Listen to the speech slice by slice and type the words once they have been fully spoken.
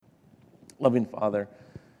Loving Father,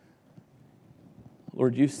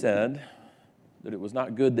 Lord, you said that it was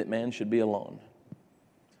not good that man should be alone.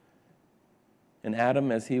 And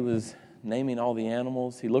Adam, as he was naming all the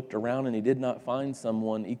animals, he looked around and he did not find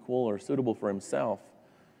someone equal or suitable for himself.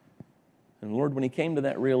 And Lord, when he came to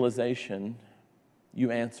that realization, you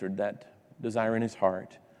answered that desire in his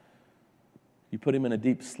heart. You put him in a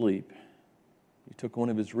deep sleep. You took one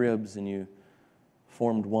of his ribs and you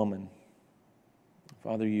formed woman.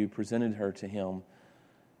 Father, you presented her to him,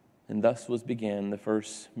 and thus began the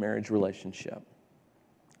first marriage relationship.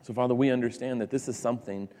 So, Father, we understand that this is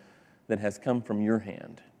something that has come from your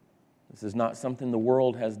hand. This is not something the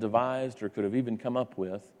world has devised or could have even come up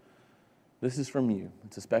with. This is from you.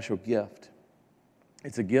 It's a special gift.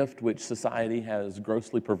 It's a gift which society has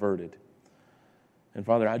grossly perverted. And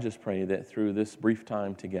Father, I just pray that through this brief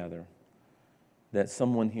time together, that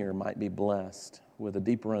someone here might be blessed with a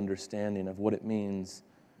deeper understanding of what it means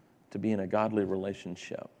to be in a godly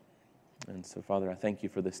relationship. And so, Father, I thank you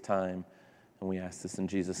for this time, and we ask this in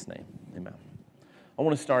Jesus' name. Amen. I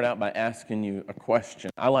want to start out by asking you a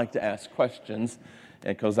question. I like to ask questions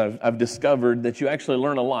because I've discovered that you actually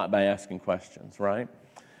learn a lot by asking questions, right?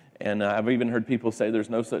 And I've even heard people say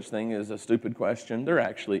there's no such thing as a stupid question. There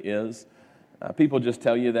actually is. People just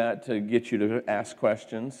tell you that to get you to ask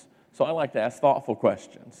questions. So I like to ask thoughtful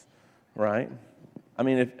questions, right? I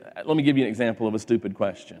mean, let me give you an example of a stupid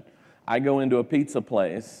question. I go into a pizza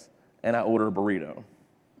place and I order a burrito.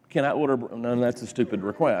 Can I order? No, that's a stupid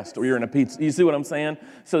request. Or you're in a pizza. You see what I'm saying?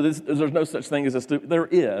 So there's no such thing as a stupid. There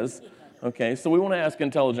is. Okay, so we want to ask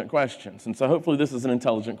intelligent questions. And so hopefully this is an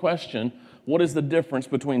intelligent question. What is the difference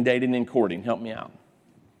between dating and courting? Help me out.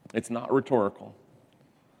 It's not rhetorical.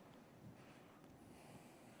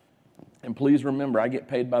 And please remember, I get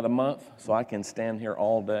paid by the month, so I can stand here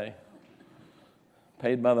all day.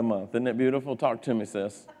 Paid by the month. Isn't it beautiful? Talk to me,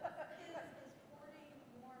 sis.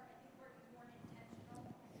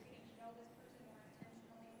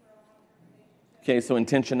 Okay, so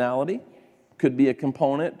intentionality could be a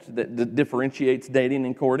component that differentiates dating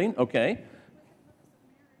and courting. Okay.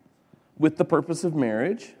 With the purpose of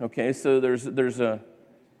marriage. Okay, so there's a...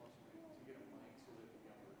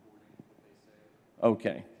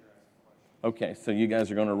 Okay. Okay, so you guys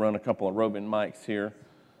are going to run a couple of roving mics here.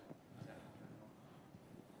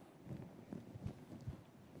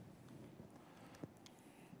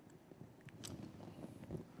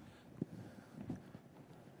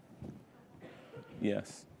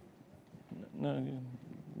 Yes. No,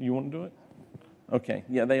 you want to do it? Okay.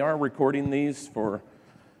 Yeah, they are recording these for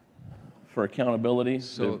accountability.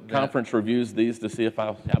 So the conference reviews these to see if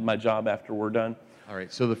I have my job after we're done. All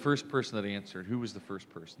right. So the first person that answered, who was the first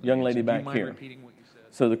person? Young lady back here. Do you mind repeating what you said?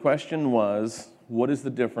 So the question was, what is the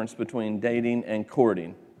difference between dating and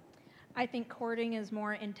courting? I think courting is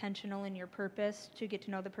more intentional in your purpose to get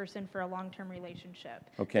to know the person for a long-term relationship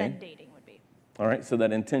than dating would be. All right, so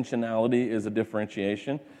that intentionality is a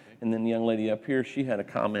differentiation. Okay. And then the young lady up here, she had a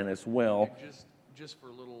comment as well. Just for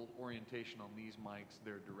a little orientation on these mics,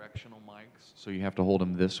 they're directional mics, so you have to hold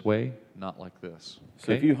them this way, not like this. Okay?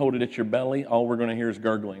 So if you hold it at your belly, all we're going to hear is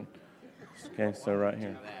gurgling. Okay, so right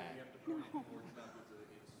here.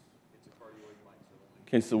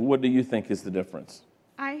 Okay, so what do you think is the difference?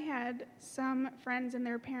 I had some friends and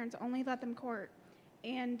their parents only let them court.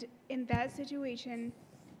 And in that situation,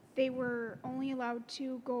 they were only allowed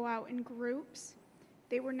to go out in groups.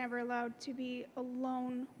 They were never allowed to be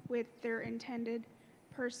alone with their intended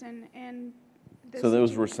person. And so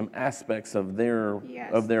those were some aspects of their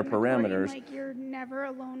parameters. Like you're never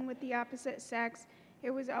alone with the opposite sex. It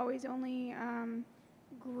was always only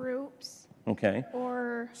groups. Okay.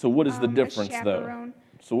 Or so what is the difference though?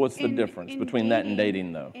 So what's the difference between that and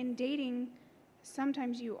dating though? In dating,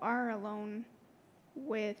 sometimes you are alone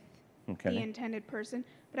with the intended person.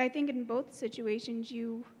 But I think in both situations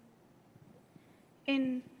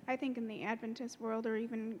I think in the Adventist world or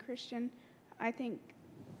even Christian, I think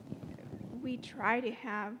we try to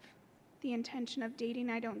have the intention of dating.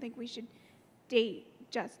 I don't think we should date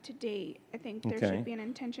just to date. I think there should be an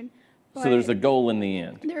intention. So there's a goal in the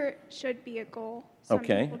end. There should be a goal.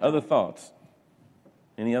 Okay. Other thoughts?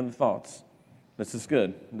 Any other thoughts? This is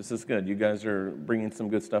good. This is good. You guys are bringing some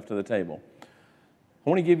good stuff to the table. I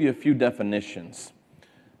want to give you a few definitions.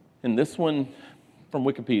 And this one from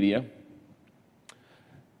Wikipedia.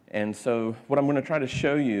 And so what I'm going to try to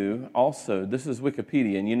show you also, this is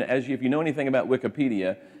Wikipedia. And if you know anything about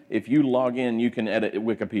Wikipedia, if you log in, you can edit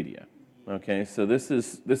Wikipedia. Okay, so this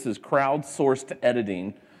is crowdsourced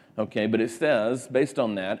editing. Okay, but it says, based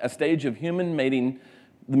on that, a stage of human mating,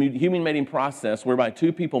 the human mating process whereby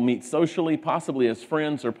two people meet socially, possibly as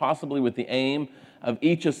friends, or possibly with the aim of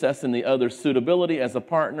each assessing the other's suitability as a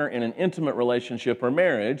partner in an intimate relationship or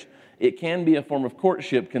marriage. It can be a form of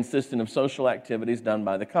courtship consisting of social activities done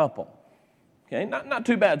by the couple. Okay, not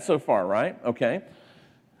too bad so far, right? Okay.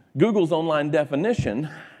 Google's online definition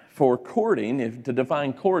for courting, to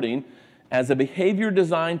define courting, as a behavior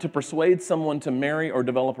designed to persuade someone to marry or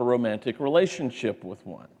develop a romantic relationship with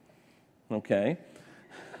one. Okay.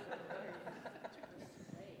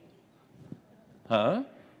 Huh?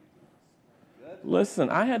 Listen,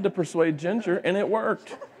 I had to persuade Ginger, and it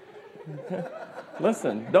worked.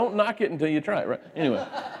 Listen, don't knock it until you try it, right? Anyway.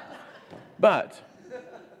 But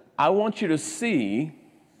I want you to see,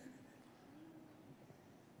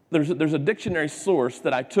 there's a dictionary source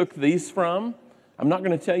that I took these from. I'm not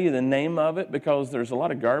going to tell you the name of it because there's a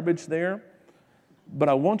lot of garbage there. But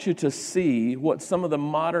I want you to see what some of the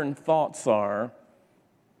modern thoughts are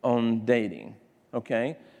on dating,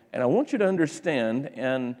 okay? And I want you to understand,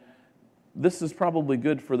 and this is probably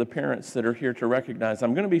good for the parents that are here to recognize,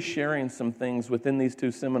 I'm going to be sharing some things within these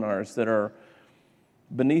two seminars that are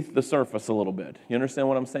beneath the surface a little bit. You understand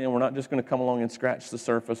what I'm saying? We're not just going to come along and scratch the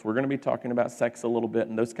surface. We're going to be talking about sex a little bit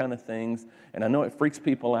and those kind of things. And I know it freaks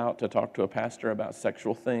people out to talk to a pastor about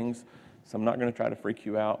sexual things, so I'm not going to try to freak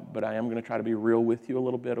you out, but I am going to try to be real with you a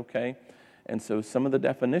little bit, okay? And so some of the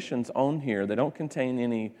definitions on here, they don't contain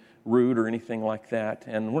any rude or anything like that,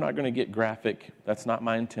 and we're not going to get graphic. That's not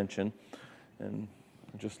my intention. And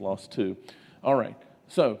I just lost two. All right,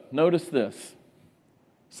 so notice this.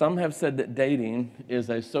 Some have said that dating is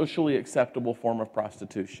a socially acceptable form of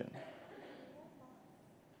prostitution.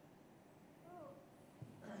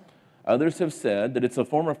 Others have said that it's a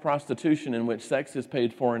form of prostitution in which sex is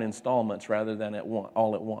paid for in installments rather than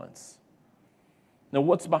all at once. Now,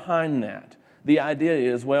 what's behind that? The idea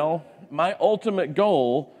is, well, my ultimate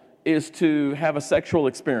goal is to have a sexual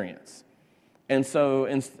experience. And so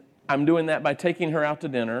I'm doing that by taking her out to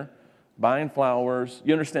dinner, buying flowers.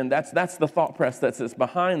 You understand, that's the thought process that's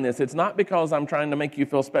behind this. It's not because I'm trying to make you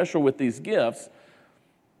feel special with these gifts.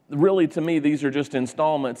 Really, to me, these are just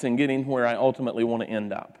installments in getting where I ultimately want to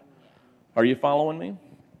end up. Are you following me?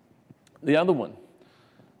 The other one,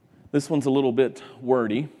 this one's a little bit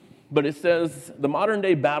wordy, but it says the modern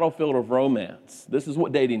day battlefield of romance. This is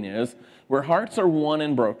what dating is, where hearts are won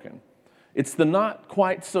and broken. It's the not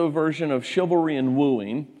quite so version of chivalry and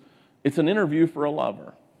wooing. It's an interview for a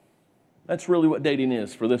lover. That's really what dating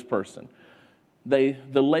is for this person. They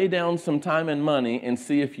lay down some time and money and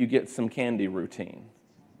see if you get some candy routine.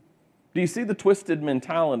 Do you see the twisted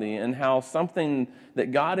mentality and how something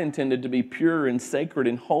that God intended to be pure and sacred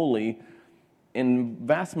and holy in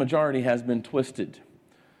vast majority has been twisted?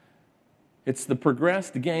 It's the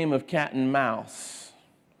progressed game of cat and mouse,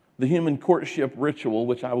 the human courtship ritual,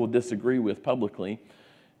 which I will disagree with publicly,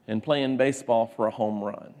 and playing baseball for a home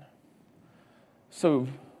run. So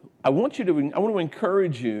I want to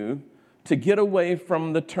encourage you to get away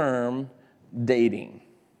from the term dating,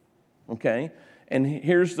 okay? And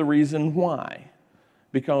here's the reason why.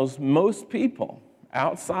 Because most people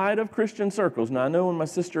outside of Christian circles, now I know when my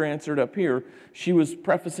sister answered up here, she was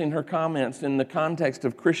prefacing her comments in the context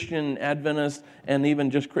of Christian Adventist and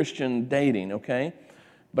even just Christian dating, okay?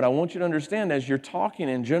 But I want you to understand, as you're talking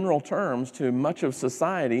in general terms to much of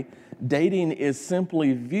society, dating is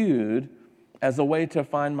simply viewed as a way to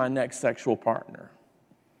find my next sexual partner.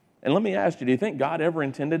 And let me ask you, do you think God ever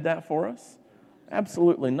intended that for us?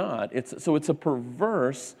 Absolutely not. It's a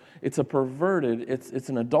perverse, it's a perverted, it's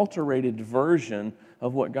an adulterated version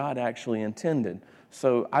of what God actually intended.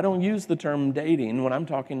 So I don't use the term dating when I'm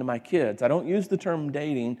talking to my kids. I don't use the term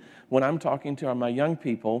dating when I'm talking to my young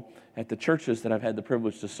people at the churches that I've had the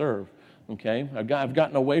privilege to serve. Okay? I've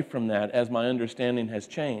gotten away from that as my understanding has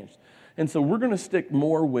changed. And so we're going to stick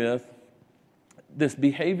more with this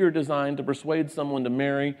behavior designed to persuade someone to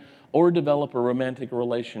marry or develop a romantic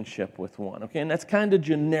relationship with one. Okay, and that's kind of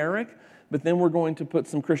generic, but then we're going to put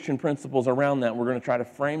some Christian principles around that. We're going to try to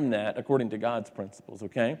frame that according to God's principles,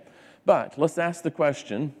 okay? But let's ask the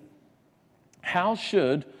question, how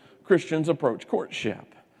should Christians approach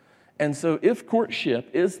courtship? And so if courtship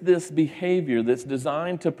is this behavior that's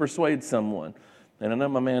designed to persuade someone, and I know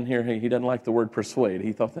my man here, he doesn't like the word persuade.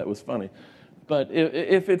 He thought that was funny. But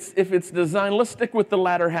if it's designed, let's stick with the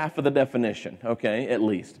latter half of the definition, okay, at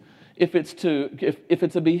least. If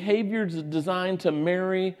it's a behavior designed to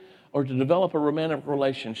marry or to develop a romantic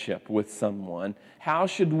relationship with someone, how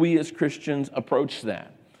should we as Christians approach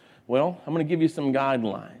that? Well, I'm going to give you some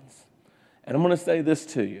guidelines. And I'm going to say this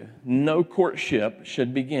to you. No courtship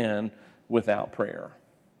should begin without prayer.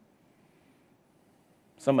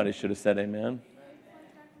 Somebody should have said amen.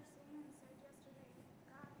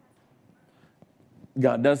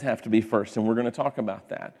 God does have to be first, and we're going to talk about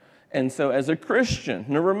that. And so as a Christian,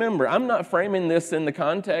 now remember, I'm not framing this in the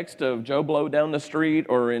context of Joe Blow down the street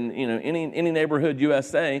or in any neighborhood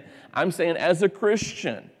USA. I'm saying as a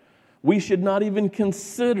Christian, we should not even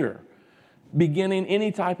consider beginning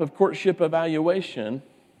any type of courtship evaluation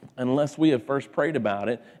unless we have first prayed about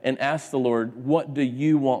it and asked the Lord, what do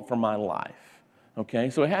you want for my life? Okay,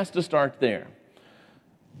 so it has to start there.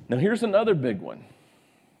 Now here's another big one.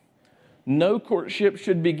 No courtship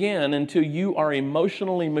should begin until you are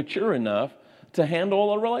emotionally mature enough to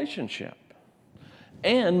handle a relationship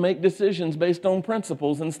and make decisions based on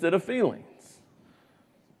principles instead of feelings.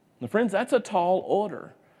 Now, friends, that's a tall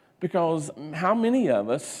order, because how many of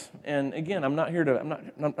us, and again, I'm not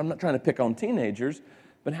trying to pick on teenagers,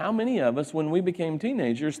 but how many of us, when we became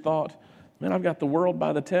teenagers, thought, man, I've got the world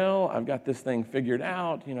by the tail, I've got this thing figured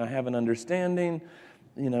out, I have an understanding,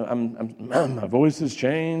 my voice has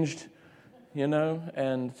changed.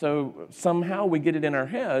 And so somehow we get it in our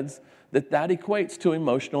heads that equates to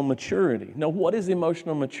emotional maturity. Now, what is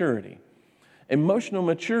emotional maturity? Emotional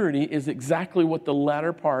maturity is exactly what the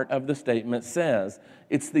latter part of the statement says.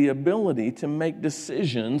 It's the ability to make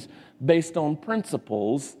decisions based on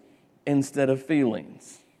principles instead of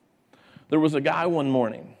feelings. There was a guy one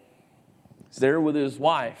morning. He's there with his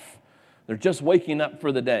wife. They're just waking up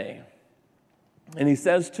for the day. And he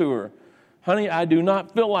says to her, honey, I do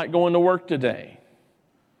not feel like going to work today.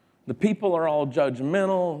 The people are all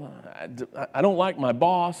judgmental. I don't like my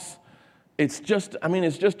boss. It's just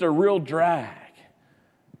a real drag.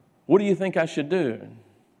 What do you think I should do?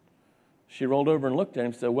 She rolled over and looked at him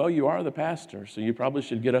and said, well, you are the pastor, so you probably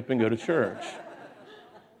should get up and go to church.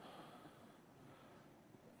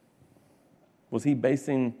 Was he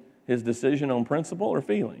basing his decision on principle or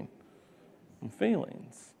feeling? On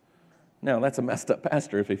feelings. Now, that's a messed up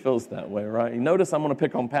pastor if he feels that way, right? You notice I'm going to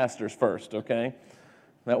pick on pastors first, okay?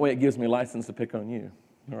 That way it gives me license to pick on you,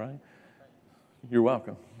 all right? You're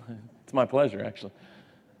welcome. It's my pleasure, actually.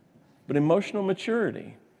 But emotional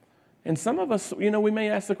maturity. And some of us, we may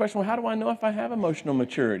ask the question, well, how do I know if I have emotional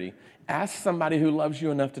maturity? Ask somebody who loves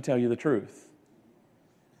you enough to tell you the truth.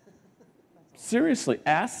 Seriously,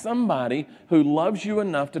 ask somebody who loves you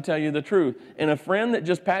enough to tell you the truth. And a friend that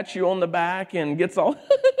just pats you on the back and gets all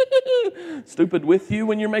stupid with you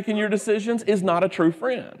when you're making your decisions is not a true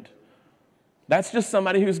friend. That's just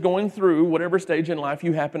somebody who's going through whatever stage in life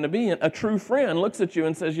you happen to be in. A true friend looks at you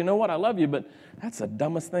and says, you know what, I love you, but that's the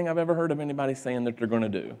dumbest thing I've ever heard of anybody saying that they're going to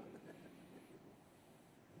do.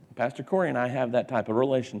 Pastor Corey and I have that type of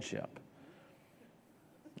relationship.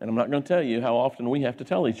 And I'm not going to tell you how often we have to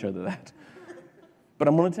tell each other that. But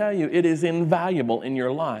I'm going to tell you, it is invaluable in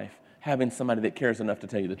your life having somebody that cares enough to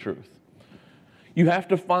tell you the truth. You have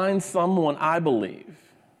to find someone, I believe,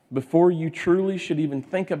 before you truly should even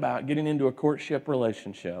think about getting into a courtship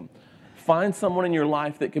relationship. Find someone in your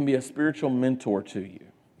life that can be a spiritual mentor to you.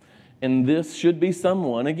 And this should be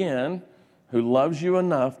someone, again, who loves you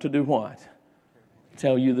enough to do what?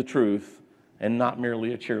 Tell you the truth and not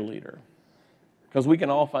merely a cheerleader. Because we can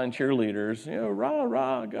all find cheerleaders, rah,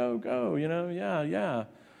 rah, go, go, yeah.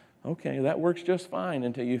 Okay, that works just fine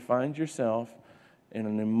until you find yourself in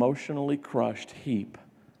an emotionally crushed heap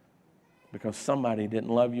because somebody didn't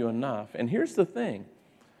love you enough. And here's the thing.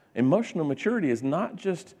 Emotional maturity is not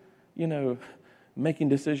just, making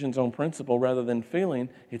decisions on principle rather than feeling.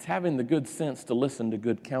 It's having the good sense to listen to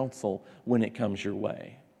good counsel when it comes your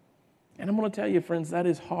way. And I'm going to tell you, friends, that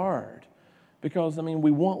is hard. Because,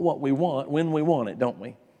 we want what we want when we want it, don't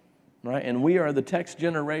we? Right? And we are the text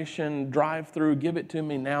generation, drive-through, give it to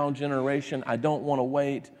me now generation. I don't want to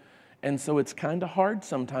wait. And so it's kind of hard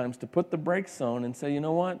sometimes to put the brakes on and say, you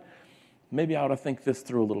know what? Maybe I ought to think this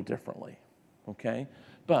through a little differently. Okay?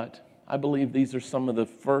 But I believe these are some of the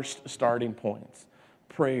first starting points.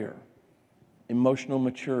 Prayer, emotional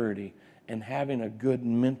maturity, and having a good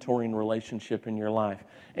mentoring relationship in your life.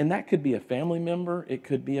 And that could be a family member, it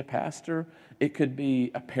could be a pastor, it could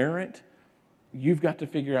be a parent. You've got to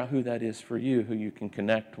figure out who that is for you, who you can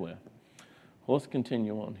connect with. Well, let's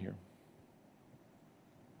continue on here.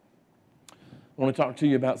 I want to talk to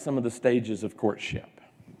you about some of the stages of courtship,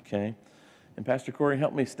 okay? And Pastor Corey,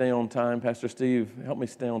 help me stay on time. Pastor Steve, help me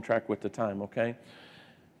stay on track with the time, okay?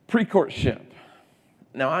 Pre-courtship.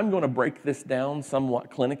 Now, I'm going to break this down somewhat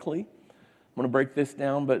clinically. I'm going to break this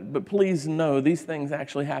down, but please know these things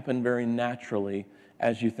actually happen very naturally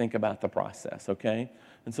as you think about the process, okay?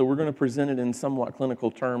 And so we're going to present it in somewhat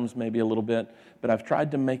clinical terms, maybe a little bit, but I've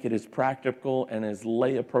tried to make it as practical and as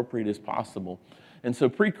lay appropriate as possible. And so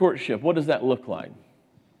pre-courtship, what does that look like?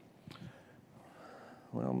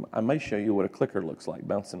 Well, I may show you what a clicker looks like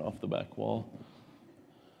bouncing off the back wall.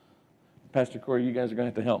 Pastor Corey, you guys are going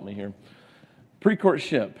to have to help me here.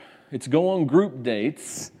 Pre-courtship. It's go on group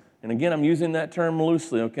dates. And again, I'm using that term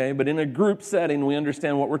loosely, okay? But in a group setting, we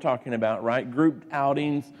understand what we're talking about, right? Group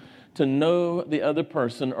outings to know the other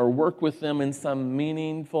person or work with them in some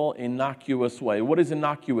meaningful, innocuous way. What does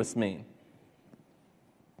innocuous mean?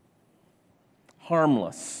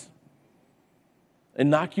 Harmless.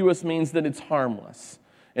 Innocuous means that it's harmless.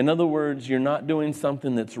 In other words, you're not doing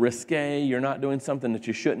something that's risque. You're not doing something that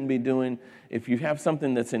you shouldn't be doing. If you have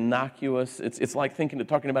something that's innocuous, it's like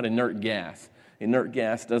talking about inert gas. Inert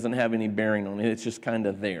gas doesn't have any bearing on it. It's just kind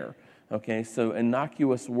of there. Okay, so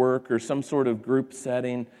innocuous work or some sort of group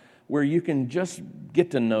setting where you can just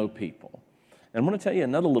get to know people. And I'm going to tell you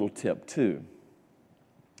another little tip too.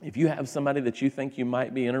 If you have somebody that you think you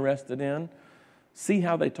might be interested in, see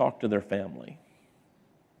how they talk to their family.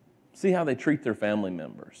 See how they treat their family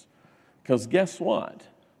members. Because guess what?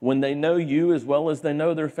 When they know you as well as they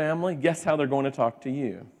know their family, guess how they're going to talk to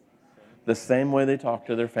you? The same way they talk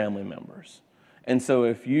to their family members. And so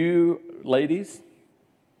if you, ladies,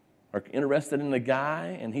 are interested in a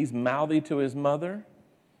guy and he's mouthy to his mother,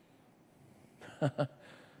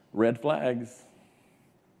 red flags.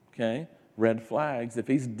 Okay? Red flags. If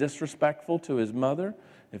he's disrespectful to his mother,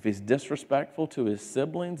 if he's disrespectful to his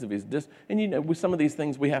siblings, if he's and you know, with some of these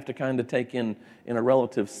things we have to kind of take in a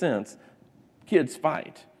relative sense. Kids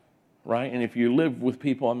fight, right? And if you live with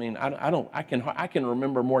people, I mean, I can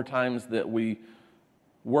remember more times that we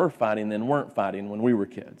were fighting than weren't fighting when we were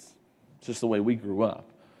kids. It's just the way we grew up.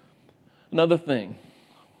 Another thing,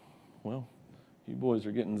 well, you boys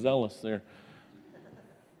are getting zealous there.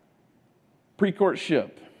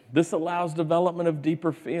 Pre-courtship. This allows development of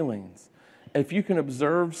deeper feelings. If you can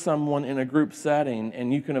observe someone in a group setting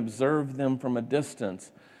and you can observe them from a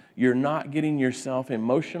distance, you're not getting yourself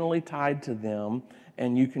emotionally tied to them,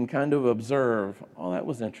 and you can kind of observe, oh, that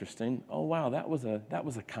was interesting. Oh, wow, that was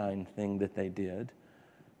a kind thing that they did.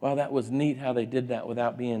 Wow, that was neat how they did that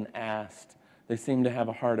without being asked. They seem to have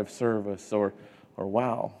a heart of service. Or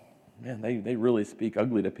wow, man, they really speak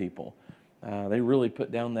ugly to people. They really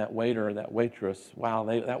put down that waiter or that waitress. Wow,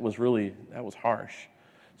 that was harsh.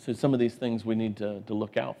 So some of these things we need to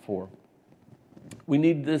look out for. We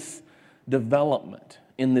need this development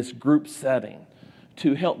in this group setting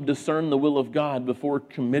to help discern the will of God before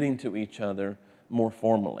committing to each other more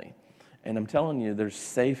formally. And I'm telling you, there's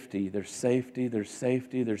safety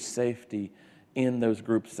in those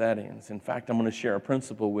group settings. In fact, I'm going to share a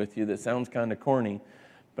principle with you that sounds kind of corny,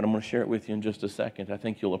 but I'm going to share it with you in just a second. I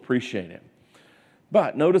think you'll appreciate it.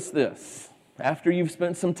 But notice this. After you've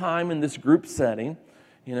spent some time in this group setting,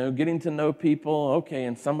 you know, getting to know people, okay,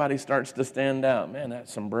 and somebody starts to stand out. Man, that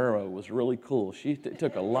sombrero was really cool. It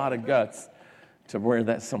took a lot of guts to wear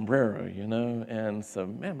that sombrero, you know. And so,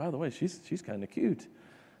 man, by the way, she's kind of cute,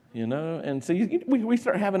 you know. And so we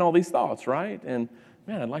start having all these thoughts, right? And,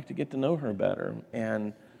 man, I'd like to get to know her better.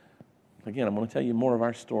 And, again, I'm going to tell you more of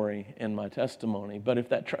our story in my testimony. But if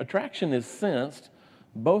that attraction is sensed,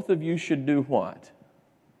 both of you should do what?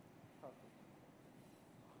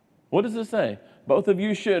 What does it say? Both of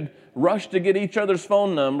you should rush to get each other's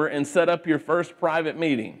phone number and set up your first private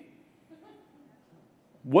meeting.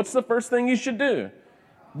 What's the first thing you should do?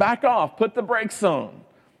 Back off, put the brakes on.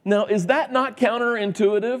 Now, is that not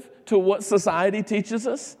counterintuitive to what society teaches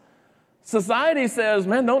us? Society says,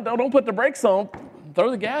 man, don't put the brakes on, throw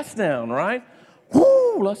the gas down, right?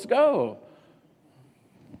 Whoo, let's go.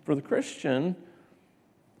 For the Christian,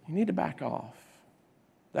 you need to back off.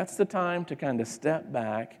 That's the time to kind of step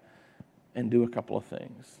back and do a couple of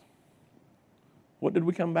things. What did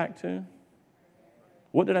we come back to?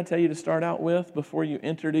 What did I tell you to start out with before you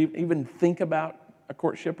entered, even think about a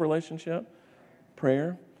courtship relationship?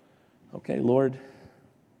 Prayer. Okay, Lord,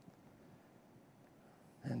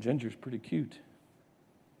 and Ginger's pretty cute.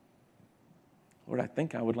 Lord, I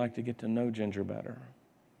think I would like to get to know Ginger better.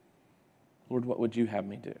 Lord, what would you have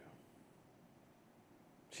me do?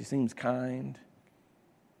 She seems kind.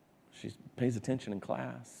 She pays attention in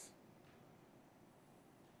class.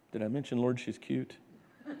 Did I mention, Lord, she's cute?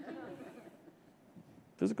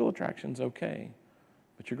 Physical attraction's okay,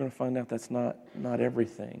 but you're going to find out that's not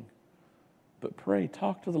everything. But pray,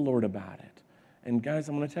 talk to the Lord about it. And guys,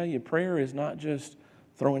 I'm going to tell you, prayer is not just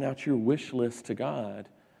throwing out your wish list to God.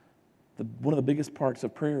 One of the biggest parts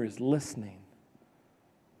of prayer is listening.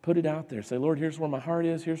 Put it out there. Say, Lord, here's where my heart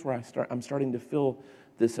is. Here's where I'm starting to feel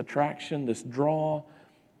this attraction, this draw.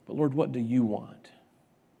 But Lord, what do you want?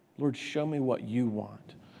 Lord, show me what you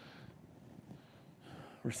want.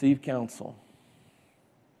 Receive counsel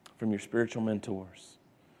from your spiritual mentors.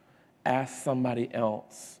 Ask somebody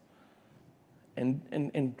else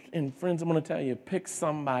And friends, I'm going to tell you, pick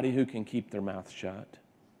somebody who can keep their mouth shut.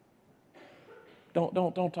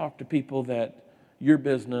 Don't talk to people that your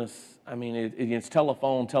business, I mean, it's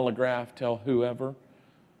telephone, telegraph, tell whoever.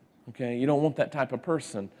 Okay, you don't want that type of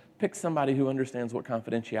person. Pick somebody who understands what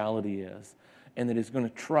confidentiality is and that is going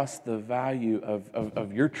to trust the value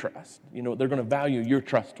of your trust. You know, they're going to value your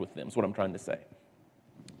trust with them, is what I'm trying to say.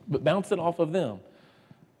 But bounce it off of them.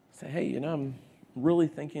 Say, hey, you know, I'm really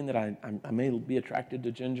thinking that I may be attracted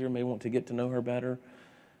to Ginger, may want to get to know her better.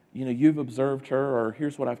 You know, you've observed her, or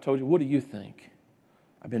here's what I've told you. What do you think?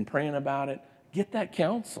 I've been praying about it. Get that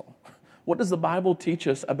counsel. What does the Bible teach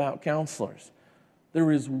us about counselors?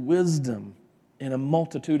 There is wisdom in a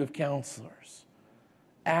multitude of counselors.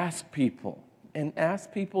 Ask people, and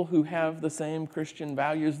ask people who have the same Christian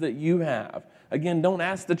values that you have. Again, don't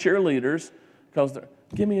ask the cheerleaders because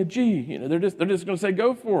give me a G. You know, they're just going to say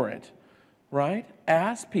go for it, right?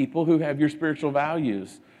 Ask people who have your spiritual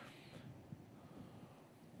values.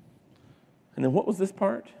 And then what was this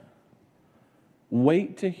part?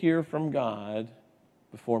 Wait to hear from God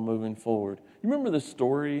before moving forward. You remember the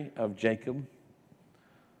story of Jacob?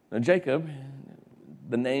 Now, Jacob,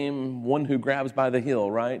 the name one who grabs by the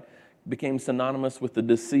heel, right, became synonymous with the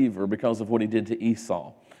deceiver because of what he did to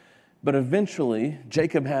Esau. But eventually,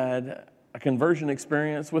 Jacob had a conversion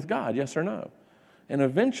experience with God, yes or no? And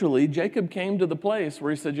eventually, Jacob came to the place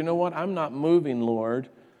where he said, you know what, I'm not moving, Lord,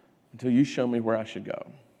 until you show me where I should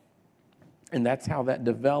go. And that's how that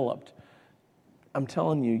developed. I'm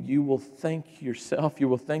telling you, you will thank yourself, you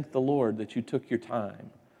will thank the Lord that you took your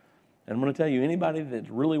time. And I'm going to tell you, anybody that's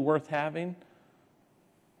really worth having,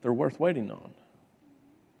 they're worth waiting on.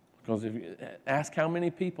 Because if you ask how many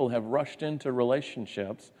people have rushed into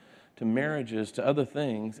relationships, to marriages, to other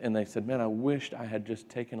things, and they said, man, I wished I had just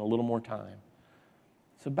taken a little more time.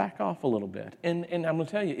 So back off a little bit. And I'm going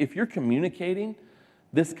to tell you, if you're communicating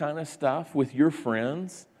this kind of stuff with your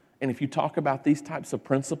friends, and if you talk about these types of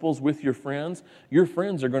principles with your friends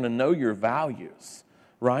are going to know your values,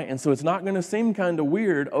 right? And so it's not going to seem kind of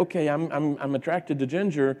weird. Okay, I'm attracted to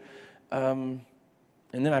Ginger, and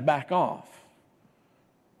then I back off.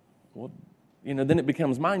 Well, you know, then it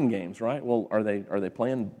becomes mind games, right? Well, are they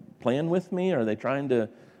playing with me? Are they trying to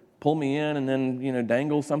pull me in and then, you know,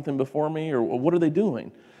 dangle something before me? Or what are they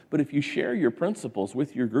doing? But if you share your principles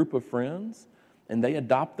with your group of friends and they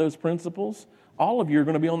adopt those principles, all of you are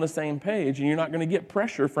going to be on the same page and you're not going to get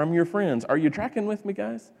pressure from your friends. Are you tracking with me,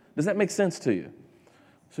 guys? Does that make sense to you?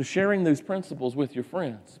 So sharing those principles with your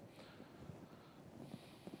friends.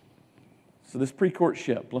 So this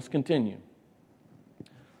pre-courtship, let's continue.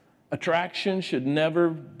 Attraction should never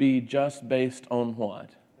be just based on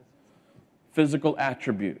what? Physical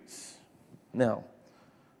attributes. Now,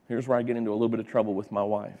 here's where I get into a little bit of trouble with my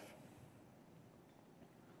wife.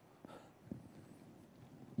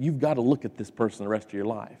 You've got to look at this person the rest of your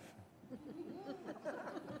life.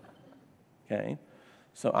 Okay?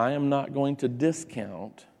 So I am not going to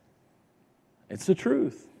discount. It's the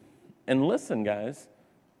truth. And listen, guys.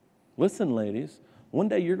 Listen, ladies. One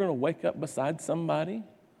day you're going to wake up beside somebody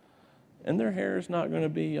and their hair is not going to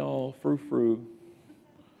be all frou-frou.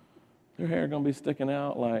 Their hair is going to be sticking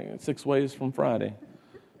out like 6 ways from Friday.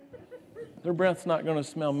 Their breath's not going to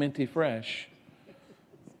smell minty fresh.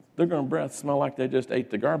 Their breath smell like they just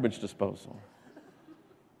ate the garbage disposal.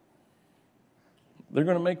 They're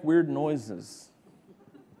going to make weird noises.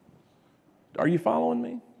 Are you following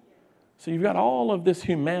me? So you've got all of this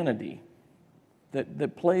humanity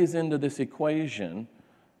that plays into this equation.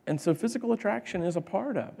 And so physical attraction is a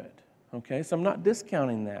part of it. Okay, so I'm not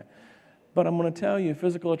discounting that. But I'm going to tell you,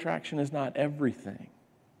 physical attraction is not everything.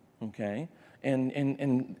 Okay? And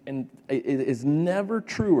it is never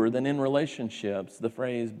truer than in relationships, the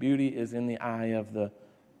phrase, beauty is in the eye of the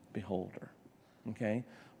beholder. Okay?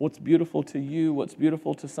 What's beautiful to you, what's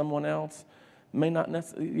beautiful to someone else, it may not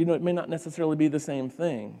necessarily be the same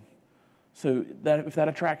thing. So that if that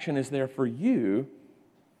attraction is there for you,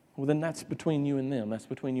 well, then that's between you and them. That's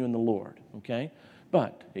between you and the Lord. Okay?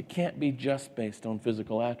 But it can't be just based on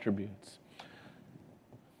physical attributes.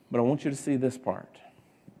 But I want you to see this part.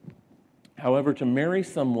 However, to marry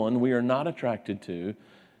someone we are not attracted to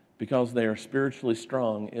because they are spiritually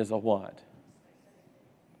strong is a what?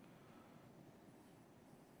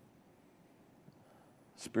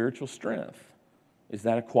 Spiritual strength. Is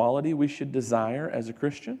that a quality we should desire as a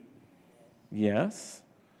Christian? Yes.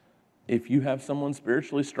 If you have someone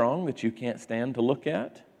spiritually strong that you can't stand to look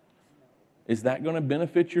at, is that going to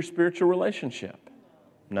benefit your spiritual relationship?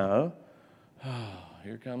 No. Oh,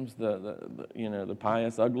 here comes the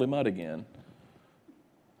pious ugly mud again.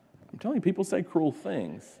 I'm telling you, people say cruel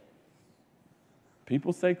things.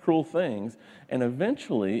 People say cruel things, and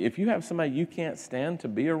eventually, if you have somebody you can't stand to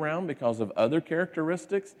be around because of other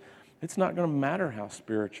characteristics, it's not going to matter how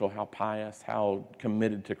spiritual, how pious, how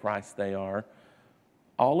committed to Christ they are.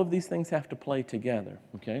 All of these things have to play together,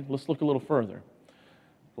 okay? Let's look a little further.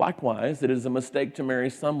 Likewise, it is a mistake to marry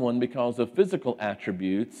someone because of physical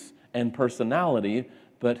attributes and personality,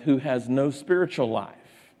 but who has no spiritual life.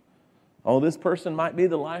 Oh, this person might be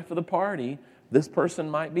the life of the party. This person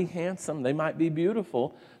might be handsome. They might be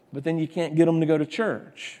beautiful, but then you can't get them to go to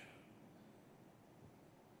church.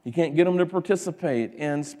 You can't get them to participate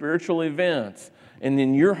in spiritual events. And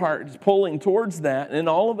then your heart is pulling towards that. And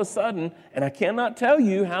all of a sudden, and I cannot tell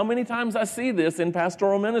you how many times I see this in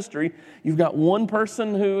pastoral ministry, you've got one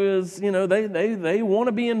person who is, they want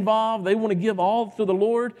to be involved. They want to give all to the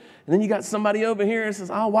Lord. And then you got somebody over here and says,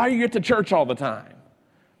 why are you at the church all the time?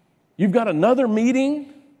 You've got another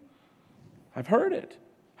meeting? I've heard it.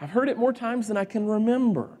 I've heard it more times than I can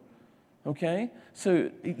remember. Okay?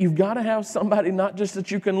 So you've got to have somebody not just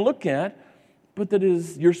that you can look at, but that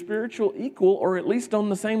is your spiritual equal or at least on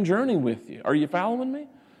the same journey with you. Are you following me?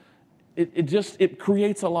 It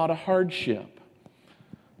creates a lot of hardship.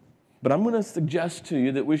 But I'm going to suggest to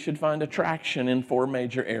you that we should find attraction in 4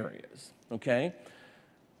 major areas. Okay?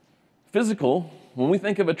 Physical. When we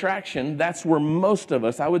think of attraction, that's where most of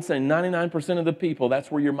us, I would say 99% of the people,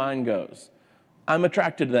 that's where your mind goes. I'm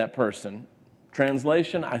attracted to that person.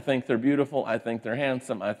 Translation, I think they're beautiful, I think they're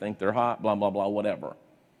handsome, I think they're hot, blah, blah, blah, whatever.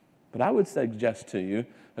 But I would suggest to you,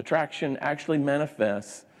 attraction actually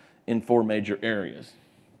manifests in 4 major areas.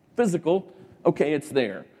 Physical, okay, it's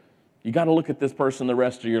there. You got to look at this person the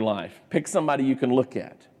rest of your life. Pick somebody you can look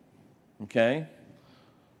at, okay?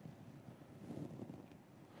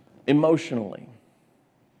 Emotionally.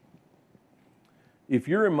 If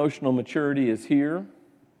your emotional maturity is here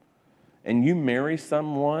and you marry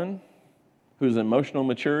someone whose emotional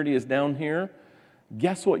maturity is down here,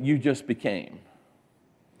 guess what you just became?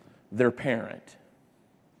 Their parent.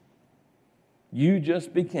 You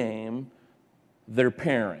just became their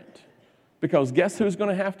parent. Because guess who's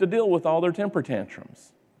going to have to deal with all their temper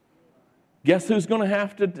tantrums? Guess who's going to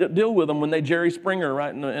have to deal with them when they Jerry Springer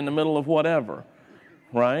right in the middle of whatever,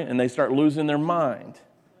 right? And they start losing their mind.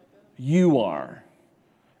 You are.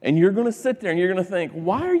 And you're going to sit there and you're going to think,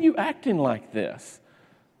 why are you acting like this?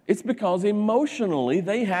 It's because emotionally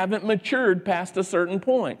they haven't matured past a certain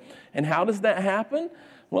point. And how does that happen?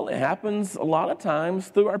 Well, it happens a lot of times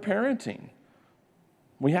through our parenting.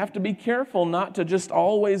 We have to be careful not to just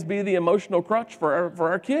always be the emotional crutch for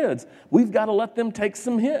our kids. We've got to let them take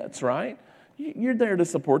some hits, right? You're there to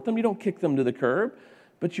support them. You don't kick them to the curb.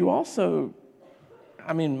 But you also,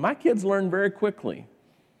 my kids learn very quickly.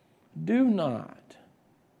 Do not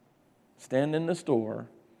stand in the store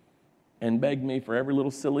and beg me for every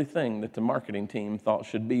little silly thing that the marketing team thought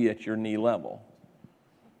should be at your knee level.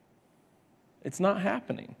 It's not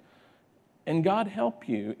happening. And God help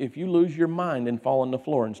you if you lose your mind and fall on the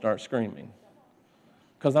floor and start screaming.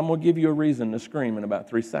 Because I'm going to give you a reason to scream in about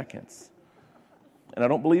 3 seconds. And I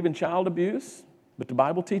don't believe in child abuse, but the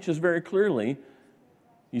Bible teaches very clearly,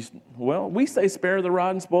 we say spare the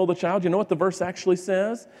rod and spoil the child. You know what the verse actually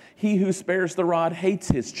says? He who spares the rod hates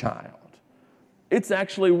his child. It's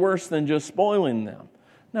actually worse than just spoiling them.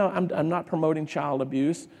 Now, I'm not promoting child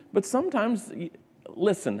abuse, but sometimes,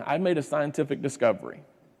 listen, I made a scientific discovery.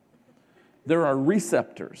 There are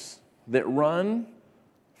receptors that run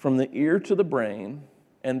from the ear to the brain,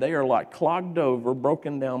 and they are like clogged over,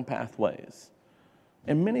 broken down pathways.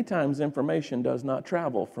 And many times information does not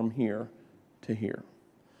travel from here to here.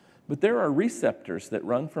 But there are receptors that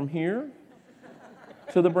run from here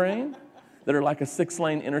to the brain that are like a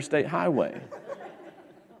 6-lane interstate highway.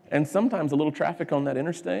 And sometimes a little traffic on that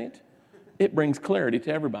interstate, it brings clarity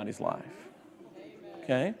to everybody's life.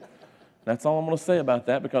 Okay? That's all I'm going to say about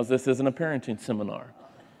that because this isn't a parenting seminar.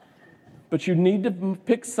 But you need to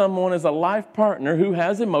pick someone as a life partner who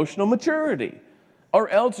has emotional maturity, or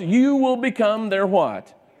else you will become their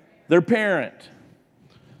what? Their parent.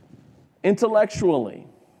 Intellectually.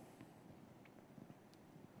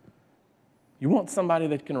 You want somebody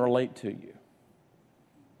that can relate to you.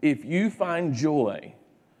 If you find joy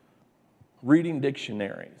reading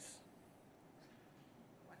dictionaries,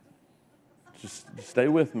 just stay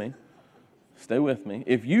with me. Stay with me.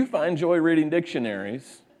 If you find joy reading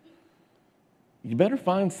dictionaries, you better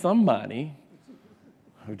find somebody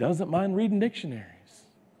who doesn't mind reading dictionaries.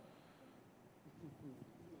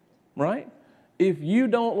 Right? If you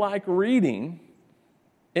don't like reading,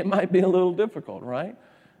 it might be a little difficult, right?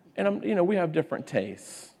 And we have different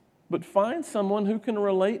tastes. But find someone who can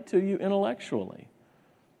relate to you intellectually,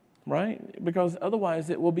 right? Because otherwise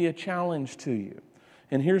it will be a challenge to you.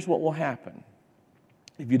 And here's what will happen.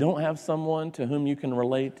 If you don't have someone to whom you can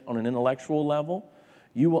relate on an intellectual level,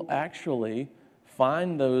 you will actually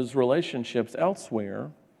find those relationships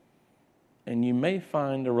elsewhere, and you may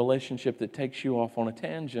find a relationship that takes you off on a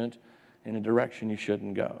tangent in a direction you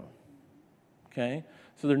shouldn't go. Okay?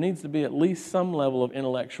 So there needs to be at least some level of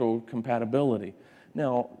intellectual compatibility.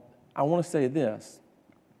 Now, I want to say this.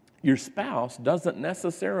 Your spouse doesn't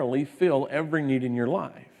necessarily fill every need in your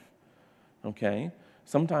life. Okay?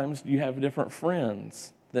 Sometimes you have different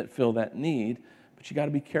friends that fill that need, but you got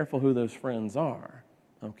to be careful who those friends are.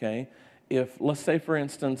 Okay? If, let's say, for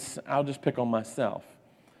instance, I'll just pick on myself.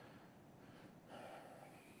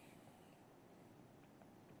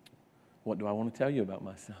 What do I want to tell you about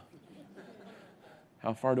myself?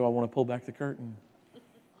 How far do I want to pull back the curtain?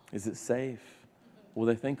 Is it safe? Will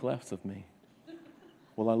they think less of me?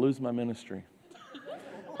 Will I lose my ministry?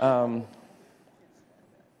 No.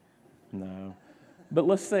 But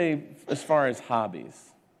let's say as far as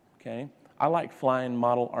hobbies, okay? I like flying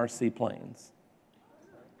model RC planes.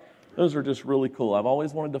 Those are just really cool. I've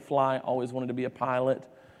always wanted to fly, always wanted to be a pilot.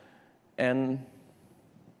 And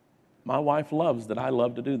my wife loves that I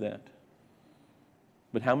love to do that.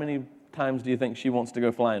 But how many times do you think she wants to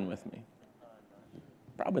go flying with me?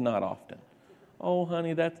 Probably not often. Oh,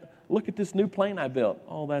 honey, look at this new plane I built.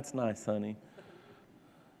 Oh, that's nice, honey.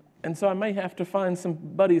 And so I may have to find some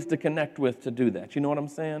buddies to connect with to do that. You know what I'm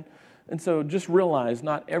saying? And so just realize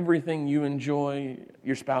not everything you enjoy,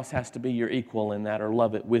 your spouse has to be your equal in that or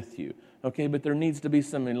love it with you. Okay, but there needs to be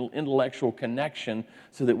some intellectual connection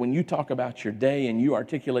so that when you talk about your day and you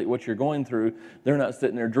articulate what you're going through, they're not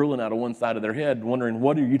sitting there drooling out of one side of their head wondering,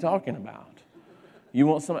 what are you talking about? You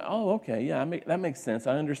want somebody, oh, okay, yeah, that makes sense.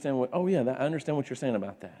 I understand I understand what you're saying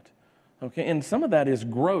about that. Okay, and some of that is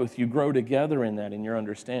growth. You grow together in that, in your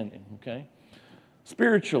understanding, okay?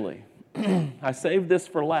 Spiritually, I saved this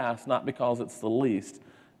for last, not because it's the least,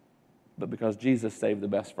 but because Jesus saved the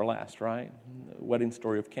best for last, right? The wedding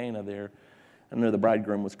story of Cana there. I know the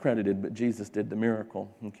bridegroom was credited, but Jesus did the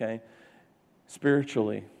miracle, okay?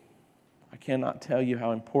 Spiritually, I cannot tell you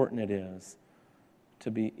how important it is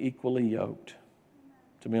to be equally yoked,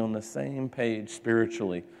 to be on the same page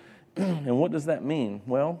spiritually. And what does that mean?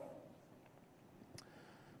 Well,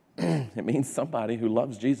 it means somebody who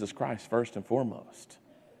loves Jesus Christ first and foremost.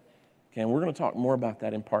 Okay, and we're going to talk more about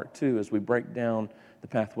that in part 2 as we break down the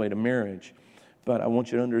pathway to marriage. But I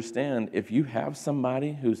want you to understand, if you have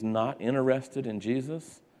somebody who's not interested in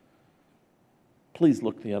Jesus, please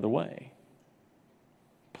look the other way.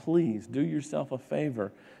 Please do yourself a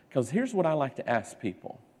favor. Because here's what I like to ask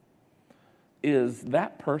people. Is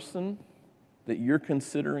that person that you're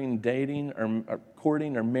considering dating or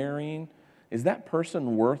courting or marrying, is that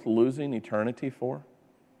person worth losing eternity for?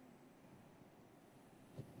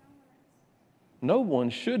 No one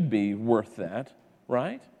should be worth that,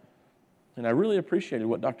 right? And I really appreciated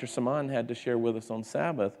what Dr. Saman had to share with us on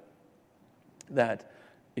Sabbath, that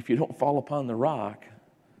if you don't fall upon the rock,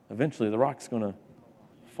 eventually the rock's going to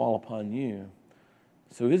fall upon you.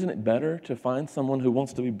 So isn't it better to find someone who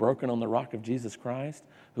wants to be broken on the rock of Jesus Christ,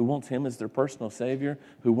 who wants Him as their personal Savior,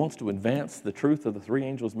 who wants to advance the truth of the three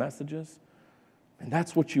angels' messages? And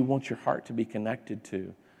that's what you want your heart to be connected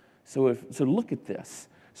to. So look at this.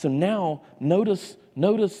 So now notice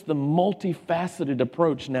the multifaceted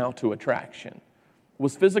approach now to attraction.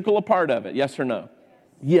 Was physical a part of it? Yes or no?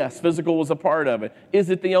 Yes, physical was a part of it. Is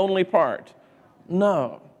it the only part?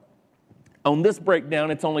 No. On this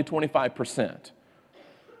breakdown, it's only 25%.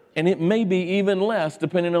 And it may be even less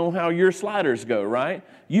depending on how your sliders go, right?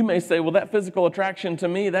 You may say, well, that physical attraction to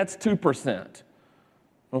me, that's 2%.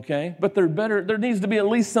 Okay? But there needs to be at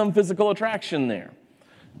least some physical attraction there.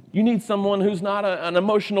 You need someone who's not an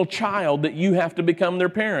emotional child that you have to become their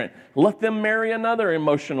parent. Let them marry another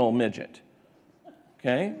emotional midget.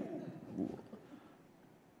 Okay?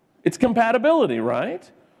 It's compatibility, right?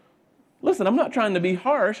 Listen, I'm not trying to be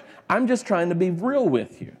harsh. I'm just trying to be real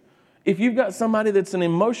with you. If you've got somebody that's an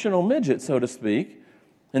emotional midget, so to speak,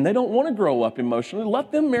 and they don't want to grow up emotionally,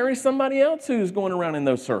 let them marry somebody else who's going around in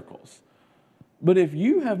those circles. But if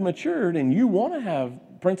you have matured and you want to have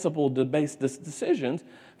principle-based decisions,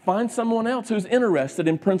 find someone else who's interested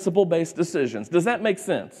in principle-based decisions. Does that make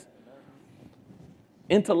sense?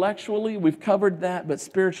 Intellectually, we've covered that, but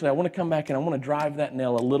spiritually, I want to come back and I want to drive that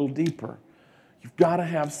nail a little deeper. You've got to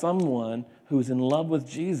have someone who's in love with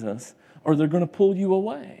Jesus, or they're going to pull you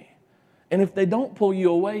away. And if they don't pull you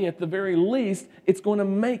away, at the very least, it's going to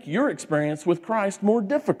make your experience with Christ more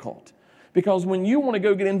difficult. Because when you want to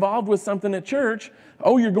go get involved with something at church,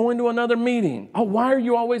 oh, you're going to another meeting. Oh, why are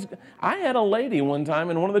you always... I had a lady one time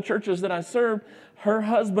in one of the churches that I served, her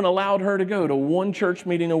husband allowed her to go to one church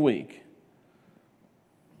meeting a week.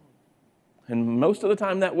 And most of the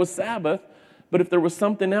time that was Sabbath, but if there was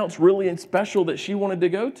something else really special that she wanted to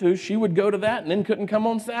go to, she would go to that and then couldn't come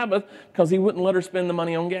on Sabbath because he wouldn't let her spend the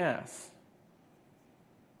money on gas.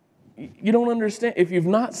 You don't understand. If you've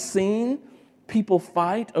not seen people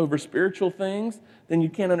fight over spiritual things, then you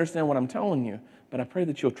can't understand what I'm telling you. But I pray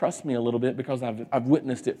that you'll trust me a little bit because I've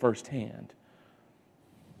witnessed it firsthand.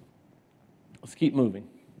 Let's keep moving.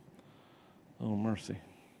 Oh, mercy.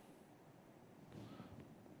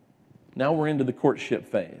 Now we're into the courtship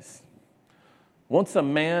phase. Once a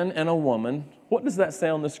man and a woman, what does that say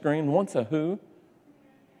on the screen? Once a who?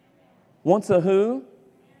 Once a who?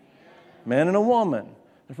 Man and a woman.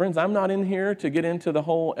 Now, friends, I'm not in here to get into the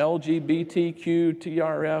whole LGBTQ,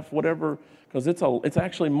 TRF, whatever, because it's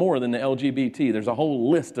actually more than the LGBT. There's a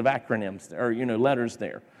whole list of acronyms or letters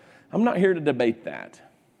there. I'm not here to debate that.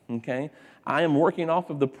 Okay? I am working off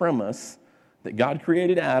of the premise that God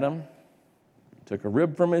created Adam, took a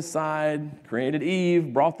rib from his side, created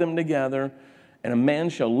Eve, brought them together, and a man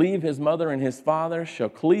shall leave his mother and his father, shall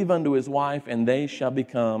cleave unto his wife, and they shall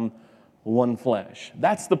become one flesh.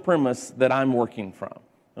 That's the premise that I'm working from.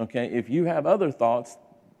 Okay? If you have other thoughts,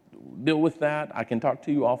 deal with that. I can talk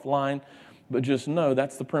to you offline, but just know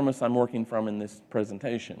that's the premise I'm working from in this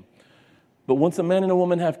presentation. But once a man and a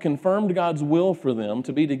woman have confirmed God's will for them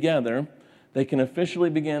to be together, they can officially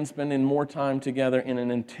begin spending more time together in an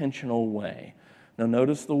intentional way. Now,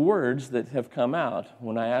 notice the words that have come out.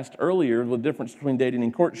 When I asked earlier the difference between dating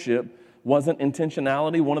and courtship, wasn't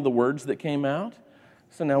intentionality one of the words that came out?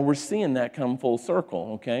 So now we're seeing that come full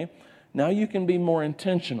circle, okay? Now you can be more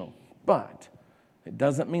intentional, but it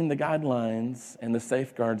doesn't mean the guidelines and the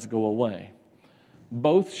safeguards go away.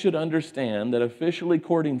 Both should understand that officially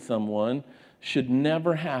courting someone should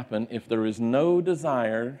never happen if there is no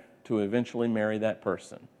desire to eventually marry that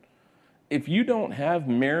person. If you don't have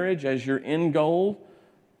marriage as your end goal,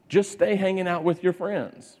 just stay hanging out with your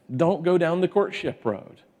friends. Don't go down the courtship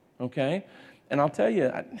road, okay? And I'll tell you,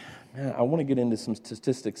 I want to get into some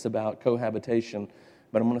statistics about cohabitation,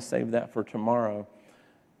 but I'm going to save that for tomorrow.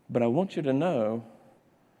 But I want you to know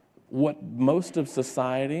what most of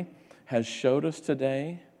society has showed us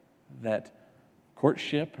today that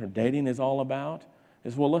courtship or dating is all about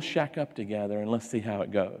is, well, let's shack up together and let's see how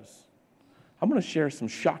it goes. I'm going to share some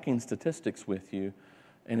shocking statistics with you,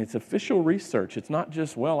 and it's official research. It's not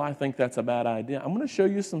just, well, I think that's a bad idea. I'm going to show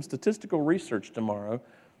you some statistical research tomorrow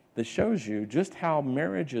that shows you just how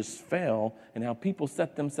marriages fail and how people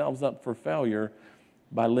set themselves up for failure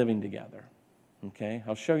by living together. Okay?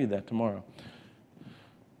 I'll show you that tomorrow.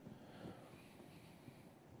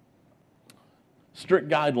 Strict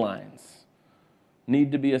guidelines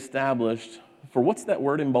need to be established for, what's that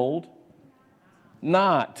word in bold?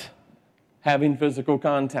 Not having physical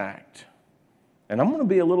contact. And I'm going to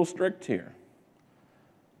be a little strict here.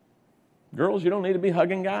 Girls, you don't need to be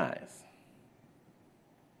hugging guys.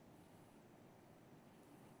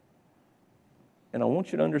 And I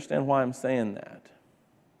want you to understand why I'm saying that.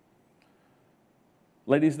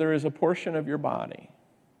 Ladies, there is a portion of your body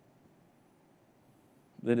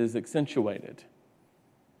that is accentuated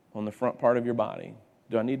on the front part of your body.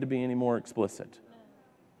 Do I need to be any more explicit?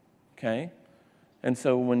 Okay? And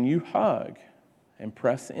so when you hug and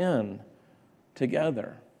press in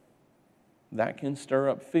together, that can stir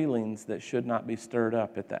up feelings that should not be stirred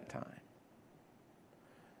up at that time.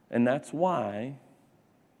 And that's why,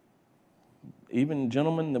 even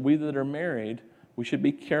gentlemen, we that are married, we should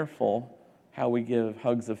be careful how we give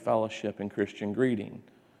hugs of fellowship and Christian greeting.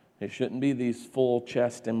 It shouldn't be these full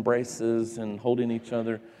chest embraces and holding each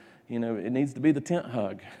other. It needs to be the tent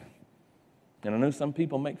hug. And I know some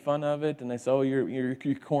people make fun of it, and they say, oh, you're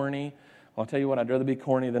corny. Well, I'll tell you what, I'd rather be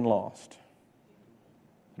corny than lost.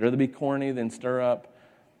 I'd rather be corny than stir up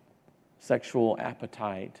sexual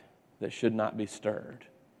appetite that should not be stirred.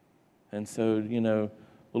 And so,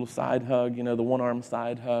 little side hug, the one-arm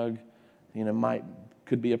side hug,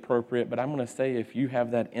 could be appropriate. But I'm going to say, if you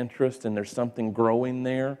have that interest and there's something growing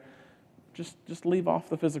there, just leave off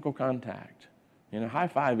the physical contact. High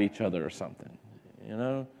five each other or something,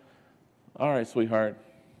 All right, sweetheart.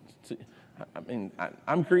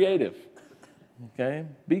 I'm creative, okay?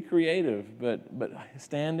 Be creative, but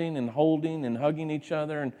standing and holding and hugging each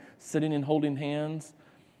other and sitting and holding hands,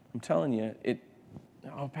 I'm telling you,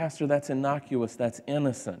 Pastor, that's innocuous, that's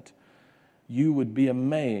innocent. You would be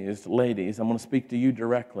amazed, ladies, I'm going to speak to you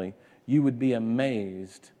directly, you would be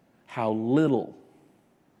amazed how little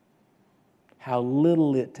how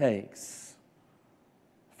little it takes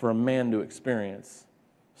for a man to experience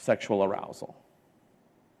sexual arousal.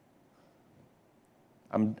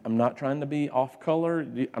 I'm not trying to be off color.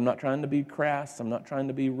 I'm not trying to be crass. I'm not trying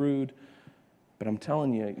to be rude. But I'm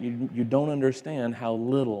telling you, you don't understand how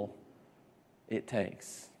little it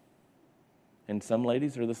takes. And some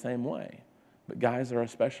ladies are the same way. But guys are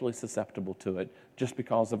especially susceptible to it just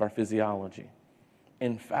because of our physiology.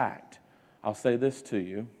 In fact, I'll say this to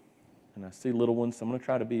you, and I see little ones, so I'm going to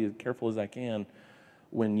try to be as careful as I can.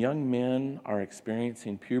 When young men are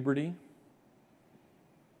experiencing puberty,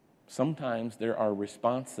 sometimes there are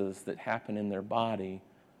responses that happen in their body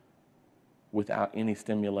without any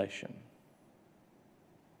stimulation.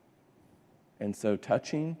 And so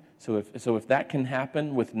touching, so if that can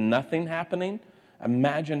happen with nothing happening,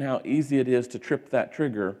 imagine how easy it is to trip that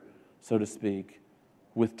trigger, so to speak,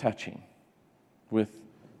 with touching, with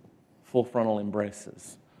full frontal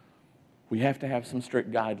embraces. We have to have some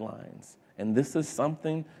strict guidelines. And this is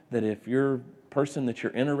something that if you're a person that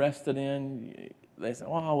you're interested in, they say,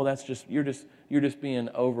 oh, well, that's just, you're just being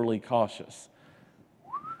overly cautious.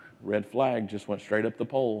 Red flag just went straight up the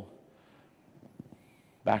pole.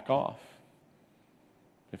 Back off.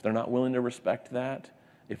 If they're not willing to respect that,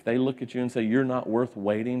 if they look at you and say, you're not worth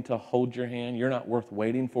waiting to hold your hand, you're not worth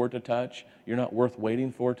waiting for it to touch, you're not worth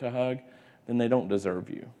waiting for it to hug, then they don't deserve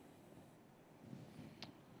you.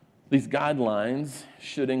 These guidelines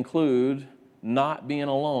should include not being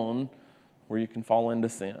alone where you can fall into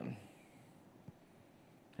sin.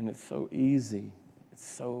 And it's so easy. It's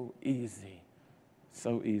so easy.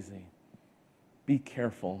 So easy. Be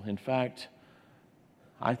careful. In fact,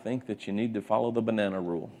 I think that you need to follow the banana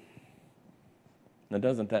rule. Now,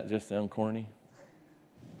 doesn't that just sound corny?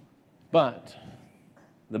 But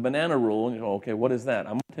the banana rule, okay, what is that?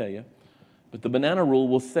 I'm going to tell you. But the banana rule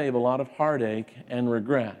will save a lot of heartache and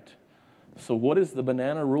regret. So what is the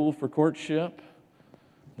banana rule for courtship?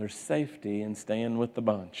 There's safety in staying with the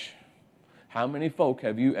bunch. How many folk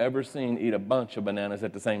have you ever seen eat a bunch of bananas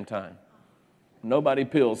at the same time? Nobody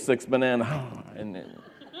peels 6 bananas. And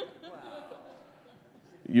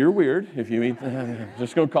you're weird if you eat.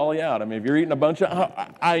 Just going to call you out. I mean, if you're eating a bunch of,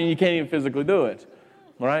 you can't even physically do it.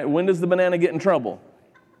 All right? When does the banana get in trouble?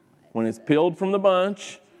 When it's peeled from the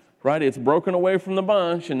bunch, right? It's broken away from the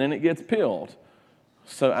bunch, and then it gets peeled.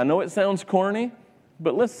 So I know it sounds corny,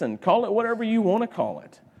 but listen, call it whatever you want to call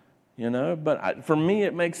it, But for me,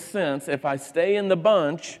 it makes sense. If I stay in the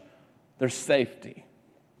bunch, there's safety.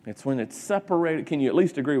 It's when it's separated. Can you at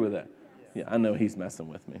least agree with that? Yeah, I know he's messing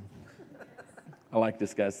with me. I like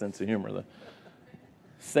this guy's sense of humor, though.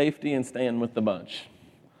 Safety and staying with the bunch.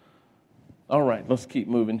 All right, let's keep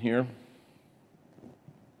moving here.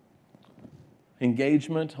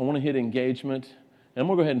 Engagement. I want to hit engagement. And I'm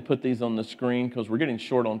going to go ahead and put these on the screen because we're getting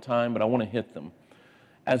short on time, but I want to hit them.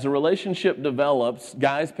 As a relationship develops,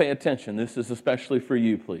 guys, pay attention. This is especially for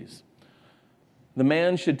you, please. The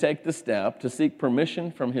man should take the step to seek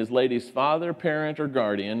permission from his lady's father, parent, or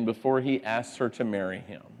guardian before he asks her to marry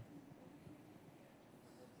him.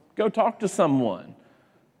 Go talk to someone.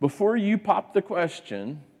 Before you pop the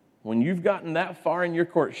question, when you've gotten that far in your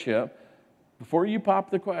courtship, before you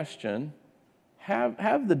pop the question,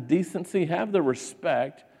 have the decency, have the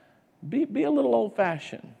respect, be a little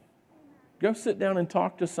old-fashioned. Go sit down and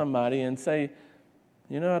talk to somebody and say,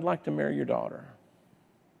 I'd like to marry your daughter.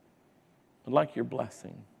 I'd like your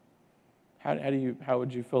blessing. How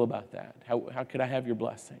would you feel about that? How could I have your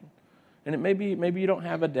blessing? And it maybe you don't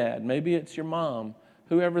have a dad. Maybe it's your mom.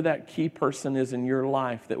 Whoever that key person is in your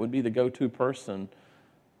life that would be the go-to person,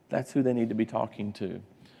 that's who they need to be talking to.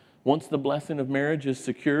 Once the blessing of marriage is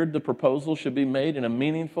secured, the proposal should be made in a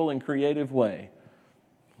meaningful and creative way.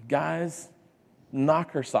 Guys,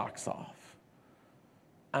 knock her socks off.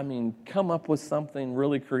 I mean, come up with something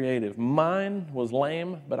really creative. Mine was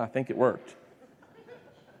lame, but I think it worked.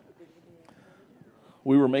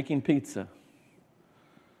 We were making pizza.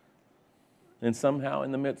 And somehow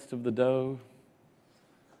in the midst of the dough,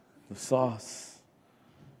 the sauce,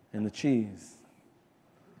 and the cheese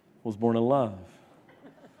was born a love.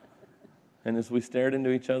 And as we stared into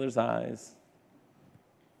each other's eyes,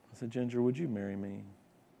 I said, Ginger, would you marry me?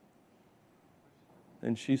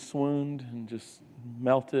 And she swooned and just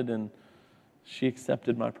melted, and she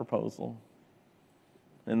accepted my proposal.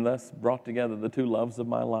 And thus brought together the two loves of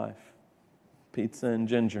my life, pizza and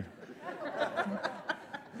Ginger.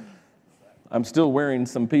 I'm still wearing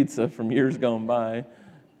some pizza from years gone by,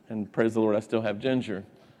 and praise the Lord, I still have Ginger.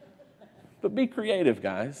 But be creative,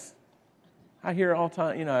 guys. I hear all the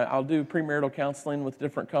time, I'll do premarital counseling with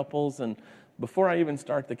different couples, and before I even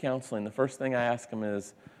start the counseling, the first thing I ask them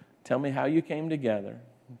is, tell me how you came together.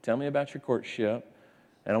 Tell me about your courtship,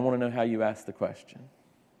 and I want to know how you asked the question.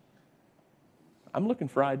 I'm looking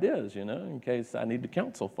for ideas, in case I need to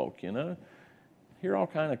counsel folk, Hear all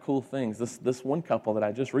kind of cool things. This one couple that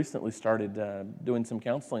I just recently started doing some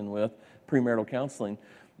counseling with, premarital counseling,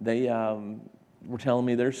 they were telling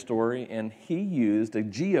me their story, and he used a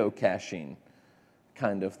geocaching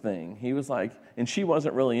kind of thing. He was like, and she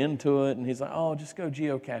wasn't really into it, and he's like, oh, just go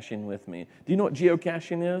geocaching with me. Do you know what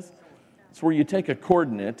geocaching is? It's where you take a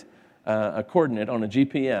coordinate on a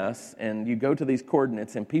GPS, and you go to these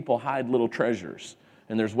coordinates, and people hide little treasures.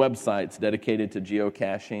 And there's websites dedicated to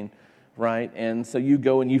geocaching, right? And so you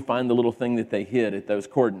go and you find the little thing that they hid at those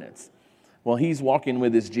coordinates. Well, he's walking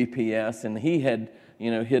with his GPS, and he had,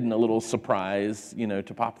 hidden a little surprise,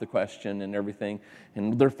 to pop the question and everything.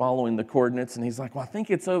 And they're following the coordinates, and he's like, well, I think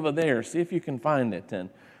it's over there. See if you can find it. And,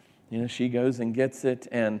 she goes and gets it,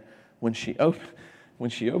 and when she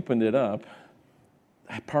opened it up,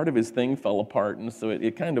 part of his thing fell apart, and so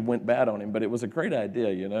it kind of went bad on him, but it was a great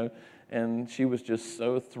idea, and she was just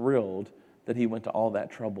so thrilled that he went to all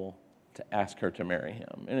that trouble to ask her to marry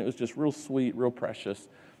him, and it was just real sweet, real precious.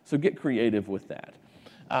 So get creative with that.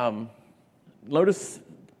 Notice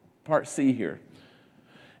part C here.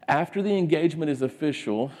 After the engagement is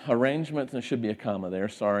official, arrangements, and there should be a comma there,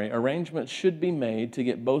 sorry, arrangements should be made to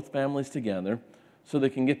get both families together so they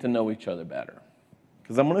can get to know each other better.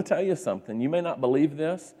 Because I'm going to tell you something. You may not believe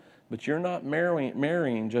this, but you're not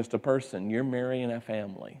marrying just a person. You're marrying a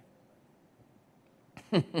family.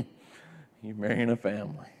 You're marrying a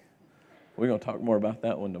family. We're going to talk more about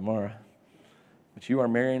that one tomorrow. But you are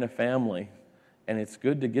marrying a family, and it's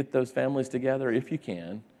good to get those families together if you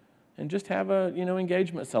can, and just have a,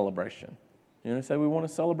 engagement celebration. Say we want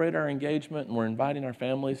to celebrate our engagement, and we're inviting our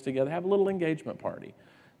families together. Have a little engagement party.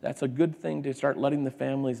 That's a good thing to start letting the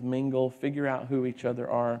families mingle, figure out who each other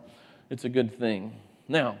are. It's a good thing.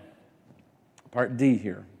 Now, part D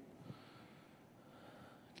here.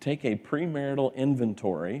 Take a premarital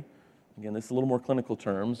inventory. Again, this is a little more clinical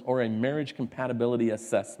terms, or a marriage compatibility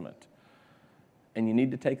assessment. And you need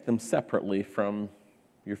to take them separately from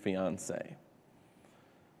your fiancé.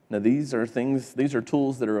 Now, these are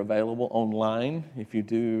tools that are available online. If you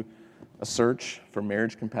do a search for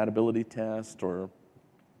marriage compatibility test or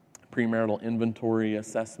premarital inventory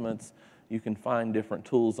assessments, you can find different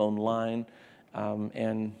tools online,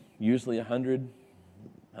 and usually 100,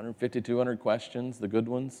 150, 200 questions, the good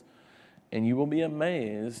ones, and you will be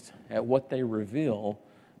amazed at what they reveal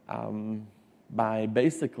by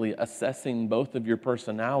basically assessing both of your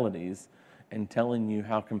personalities and telling you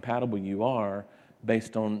how compatible you are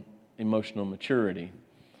based on emotional maturity.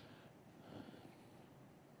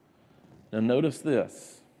 Now notice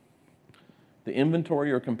this. The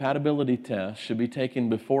inventory or compatibility test should be taken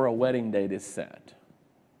before a wedding date is set.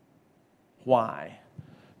 Why?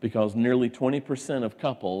 Because nearly 20% of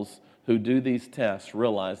couples who do these tests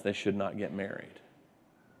realize they should not get married.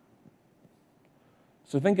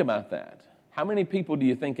 So think about that. How many people do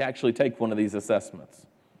you think actually take one of these assessments?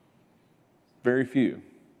 Very few.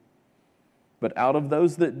 But out of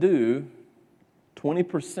those that do,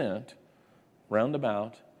 20%,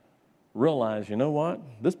 roundabout, realize, you know what?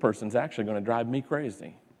 This person's actually going to drive me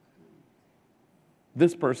crazy.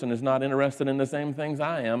 This person is not interested in the same things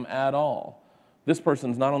I am at all. This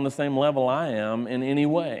person's not on the same level I am in any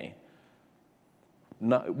way.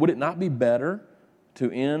 Would it not be better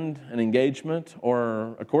to end an engagement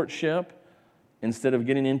or a courtship instead of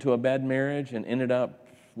getting into a bad marriage and ended up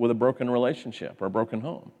with a broken relationship or a broken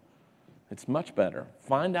home? It's much better.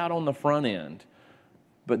 Find out on the front end.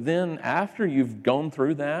 But then after you've gone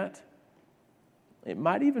through that, it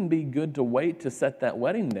might even be good to wait to set that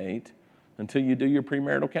wedding date until you do your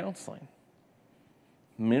premarital counseling.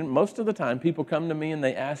 I mean, most of the time, people come to me and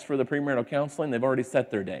they ask for the premarital counseling, they've already set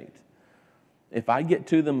their date. If I get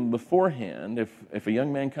to them beforehand, if a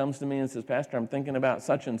young man comes to me and says, Pastor, I'm thinking about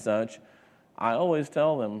such and such, I always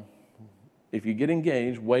tell them, if you get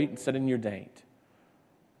engaged, wait and set in your date.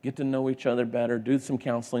 Get to know each other better, do some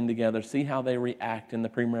counseling together, see how they react in the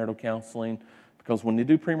premarital counseling. Because when you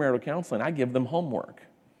do premarital counseling, I give them homework.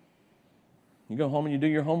 You go home and you do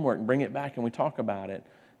your homework and bring it back and we talk about it.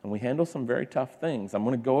 And we handle some very tough things. I'm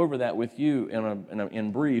going to go over that with you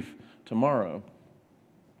in brief tomorrow.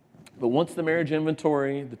 But once the marriage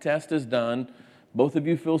inventory, the test is done, both of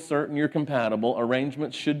you feel certain you're compatible,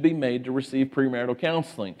 arrangements should be made to receive premarital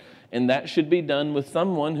counseling. And that should be done with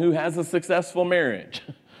someone who has a successful marriage.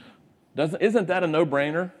 Isn't that a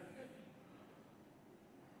no-brainer?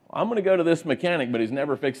 I'm going to go to this mechanic, but he's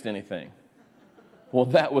never fixed anything. Well,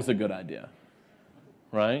 that was a good idea,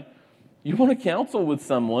 right? You want to counsel with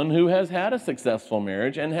someone who has had a successful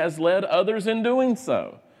marriage and has led others in doing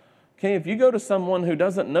so. Okay, if you go to someone who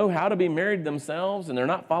doesn't know how to be married themselves and they're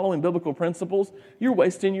not following biblical principles, you're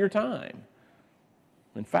wasting your time.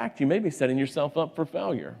 In fact, you may be setting yourself up for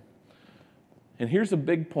failure. And here's a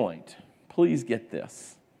big point. Please get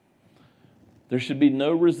this. There should be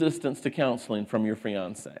no resistance to counseling from your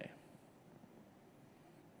fiancé.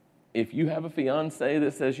 If you have a fiancé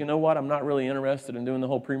that says, you know what, I'm not really interested in doing the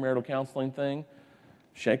whole premarital counseling thing,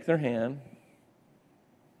 shake their hand,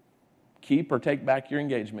 keep or take back your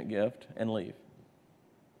engagement gift, and leave.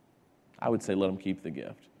 I would say let them keep the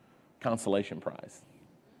gift. Consolation prize.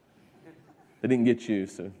 They didn't get you,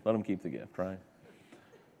 so let them keep the gift, right?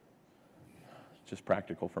 It's just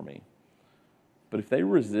practical for me. But if they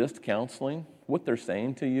resist counseling, what they're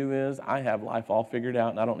saying to you is, I have life all figured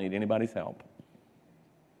out and I don't need anybody's help.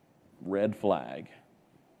 Red flag.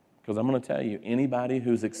 Because I'm going to tell you, anybody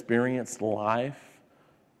who's experienced life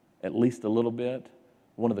at least a little bit,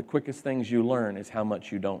 one of the quickest things you learn is how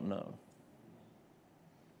much you don't know.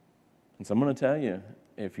 And so I'm going to tell you,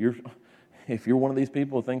 if you're one of these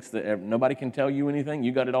people who thinks that nobody can tell you anything,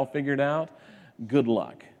 you got it all figured out, good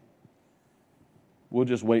luck. We'll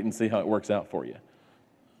just wait and see how it works out for you.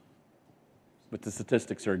 But the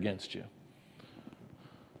statistics are against you.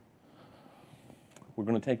 We're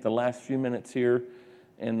going to take the last few minutes here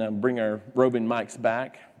and bring our roving mics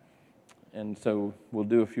back. And so we'll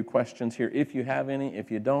do a few questions here. If you have any, if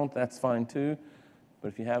you don't, that's fine too. But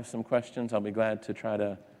if you have some questions, I'll be glad to try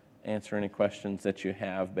to answer any questions that you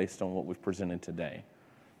have based on what we've presented today.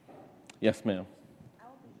 Yes, ma'am.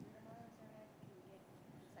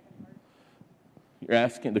 You're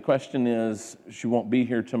asking, the question is, she won't be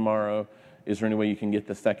here tomorrow. Is there any way you can get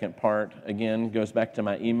the second part? Again, goes back to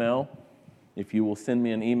my email. If you will send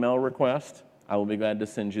me an email request, I will be glad to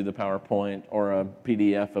send you the PowerPoint or a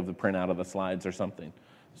PDF of the printout of the slides or something.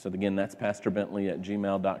 So again, that's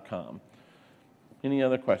pastorbentley@gmail.com. Any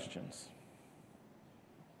other questions?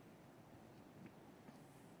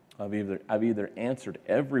 I've either answered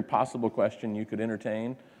every possible question you could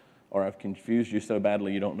entertain, or I've confused you so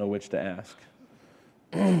badly you don't know which to ask.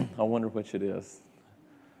 I wonder which it is.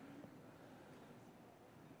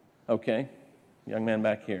 Okay, young man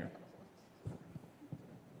back here.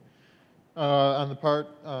 On the part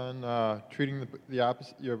on treating the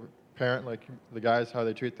opposite, your parent, like the guys how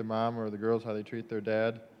they treat the mom, or the girls how they treat their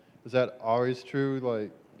dad, is that always true?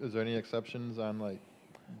 Like, is there any exceptions on like?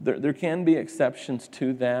 There can be exceptions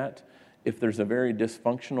to that if there's a very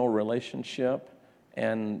dysfunctional relationship,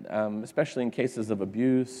 and especially in cases of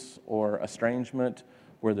abuse or estrangement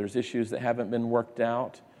where there's issues that haven't been worked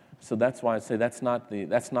out. So that's why I say that's not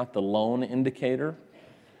the lone indicator,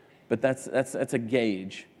 but that's a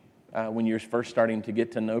gauge when you're first starting to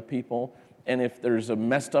get to know people. And if there's a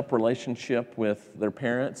messed up relationship with their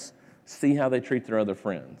parents, see how they treat their other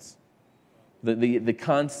friends. The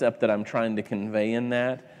concept that I'm trying to convey in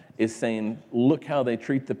that is saying, look how they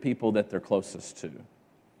treat the people that they're closest to.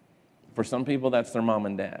 For some people, that's their mom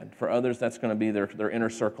and dad. For others, that's going to be their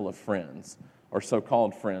inner circle of friends, or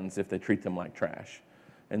so-called friends if they treat them like trash.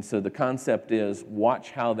 And so the concept is,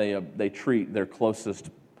 watch how they treat their closest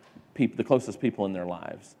people, the closest people in their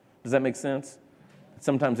lives. Does that make sense?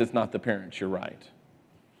 Sometimes it's not the parents, you're right.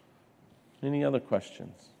 Any other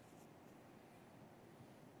questions?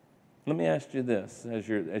 Let me ask you this, as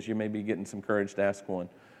you may be getting some courage to ask one.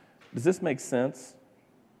 Does this make sense?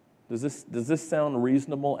 Does this sound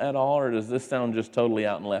reasonable at all, or does this sound just totally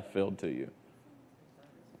out in left field to you?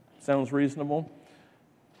 Sounds reasonable?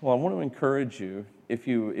 Well, I want to encourage you, if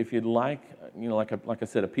you'd like, like I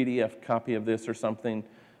said, a PDF copy of this or something,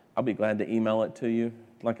 I'll be glad to email it to you.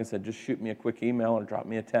 Like I said, just shoot me a quick email or drop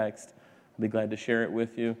me a text. I'll be glad to share it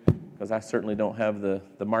with you, because I certainly don't have the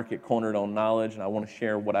market cornered on knowledge, and I want to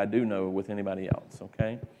share what I do know with anybody else,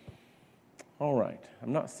 okay? All right.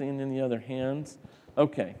 I'm not seeing any other hands.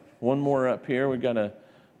 Okay, one more up here. We've got a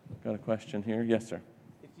question here. Yes, sir.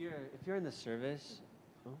 If you're in the service,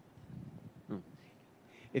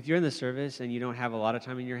 if you're in the service and you don't have a lot of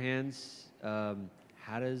time in your hands,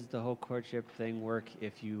 how does the whole courtship thing work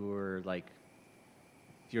if you're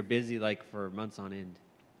busy like for months on end?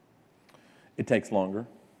 It takes longer.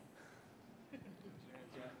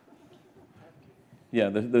 Yeah,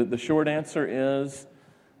 the short answer is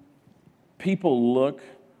people look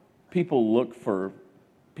for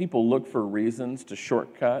reasons to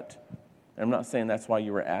shortcut. I'm not saying that's why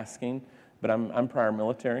you were asking, but I'm prior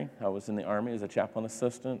military. I was in the Army as a chaplain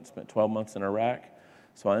assistant, spent 12 months in Iraq.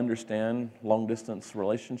 So I understand long-distance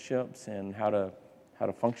relationships and how to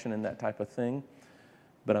function in that type of thing.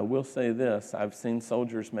 But I will say this, I've seen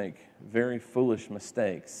soldiers make very foolish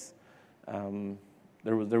mistakes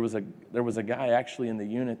There was a guy actually in the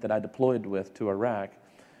unit that I deployed with to Iraq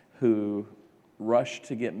who rushed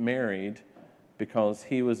to get married because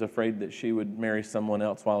he was afraid that she would marry someone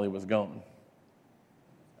else while he was gone.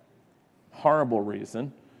 Horrible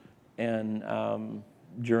reason. And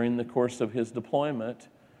during the course of his deployment,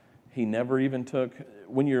 he never even took,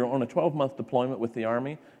 when you're on a 12-month deployment with the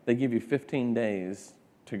Army, they give you 15 days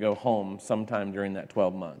to go home sometime during that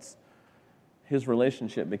 12 months. His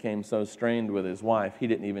relationship became so strained with his wife, he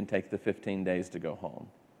didn't even take the 15 days to go home.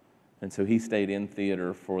 And so he stayed in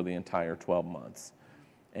theater for the entire 12 months.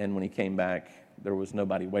 And when he came back, there was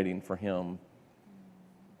nobody waiting for him,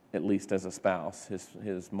 at least as a spouse.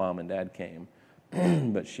 His mom and dad came,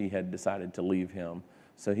 but she had decided to leave him.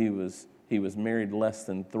 So he was married less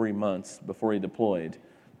than 3 months before he deployed,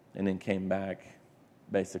 and then came back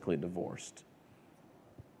basically divorced.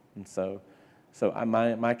 And so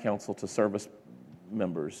my counsel to service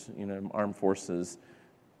members, armed forces,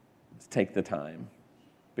 is take the time.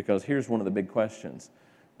 Because here's one of the big questions.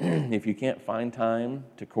 If you can't find time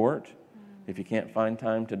to court, if you can't find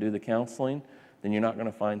time to do the counseling, then you're not going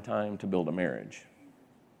to find time to build a marriage.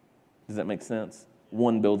 Does that make sense?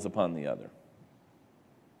 One builds upon the other.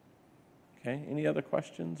 Okay, any other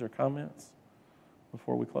questions or comments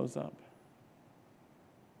before we close up?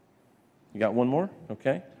 You got one more?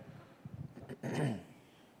 Okay.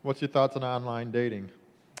 What's your thoughts on online dating?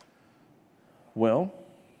 Well,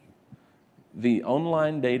 the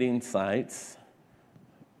online dating sites,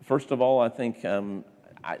 first of all, I think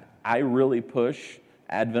I really push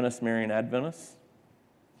Adventists marrying Adventists.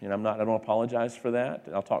 I don't apologize for that.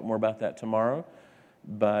 I'll talk more about that tomorrow.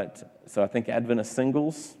 But so I think Adventist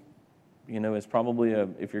singles, is probably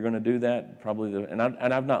if you're going to do that, probably and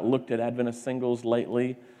I've not looked at Adventist singles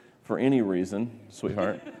lately for any reason,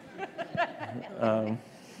 sweetheart.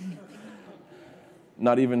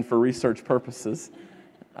 Not even for research purposes.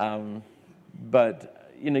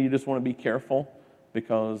 But, you just want to be careful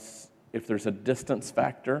because if there's a distance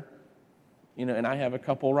factor, and I have a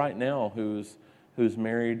couple right now who's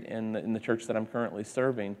married in the church that I'm currently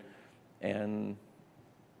serving, and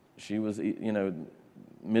she was,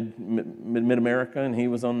 mid-America, and he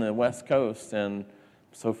was on the West Coast, and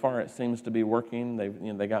so far it seems to be working.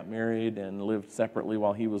 They got married and lived separately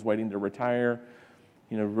while he was waiting to retire.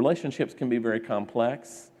 Relationships can be very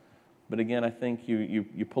complex. But again, I think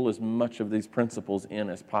you pull as much of these principles in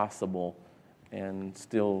as possible and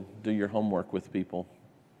still do your homework with people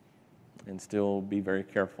and still be very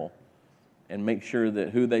careful and make sure that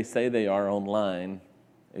who they say they are online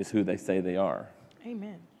is who they say they are.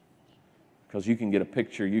 Amen. Because you can get a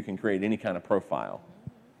picture, you can create any kind of profile.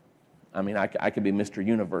 I mean, I could be Mr.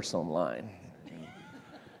 Universe online.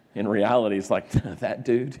 In reality, it's like, that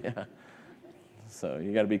dude? Yeah. So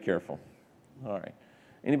you got to be careful. All right.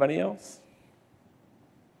 Anybody else?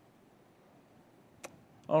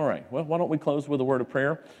 All right. Well, why don't we close with a word of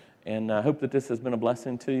prayer? And I hope that this has been a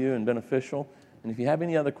blessing to you and beneficial. And if you have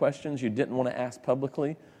any other questions you didn't want to ask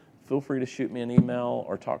publicly, feel free to shoot me an email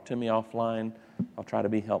or talk to me offline. I'll try to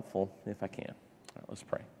be helpful if I can. All right, let's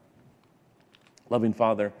pray. Loving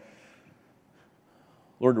Father,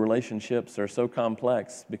 Lord, relationships are so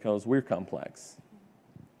complex because we're complex.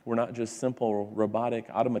 We're not just simple robotic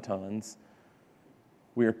automatons.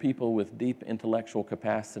 We are people with deep intellectual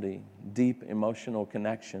capacity, deep emotional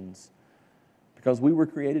connections, because we were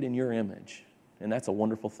created in your image, and that's a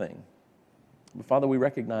wonderful thing. But Father, we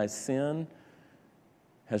recognize sin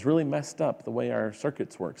has really messed up the way our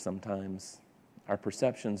circuits work sometimes. Our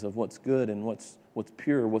perceptions of what's good and what's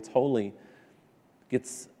pure, what's holy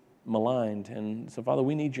gets maligned. And so, Father,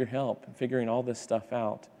 we need your help in figuring all this stuff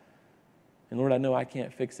out. And Lord, I know I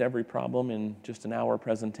can't fix every problem in just an hour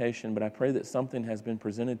presentation, but I pray that something has been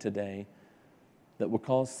presented today that will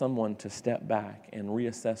cause someone to step back and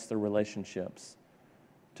reassess their relationships,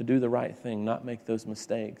 to do the right thing, not make those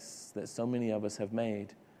mistakes that so many of us have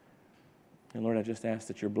made. And Lord, I just ask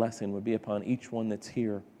that your blessing would be upon each one that's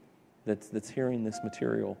here, that's hearing this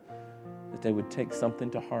material, that they would take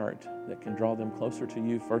something to heart that can draw them closer to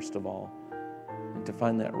you first of all, and to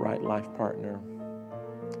find that right life partner.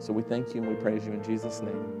 So we thank you and we praise you in Jesus'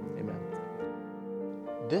 name. Amen.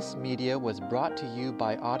 This media was brought to you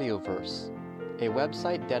by Audioverse, a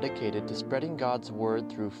website dedicated to spreading God's Word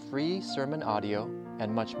through free sermon audio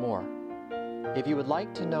and much more. If you would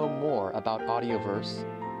like to know more about Audioverse,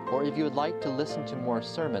 or if you would like to listen to more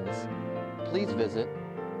sermons, please visit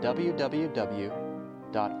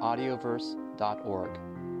www.audioverse.org.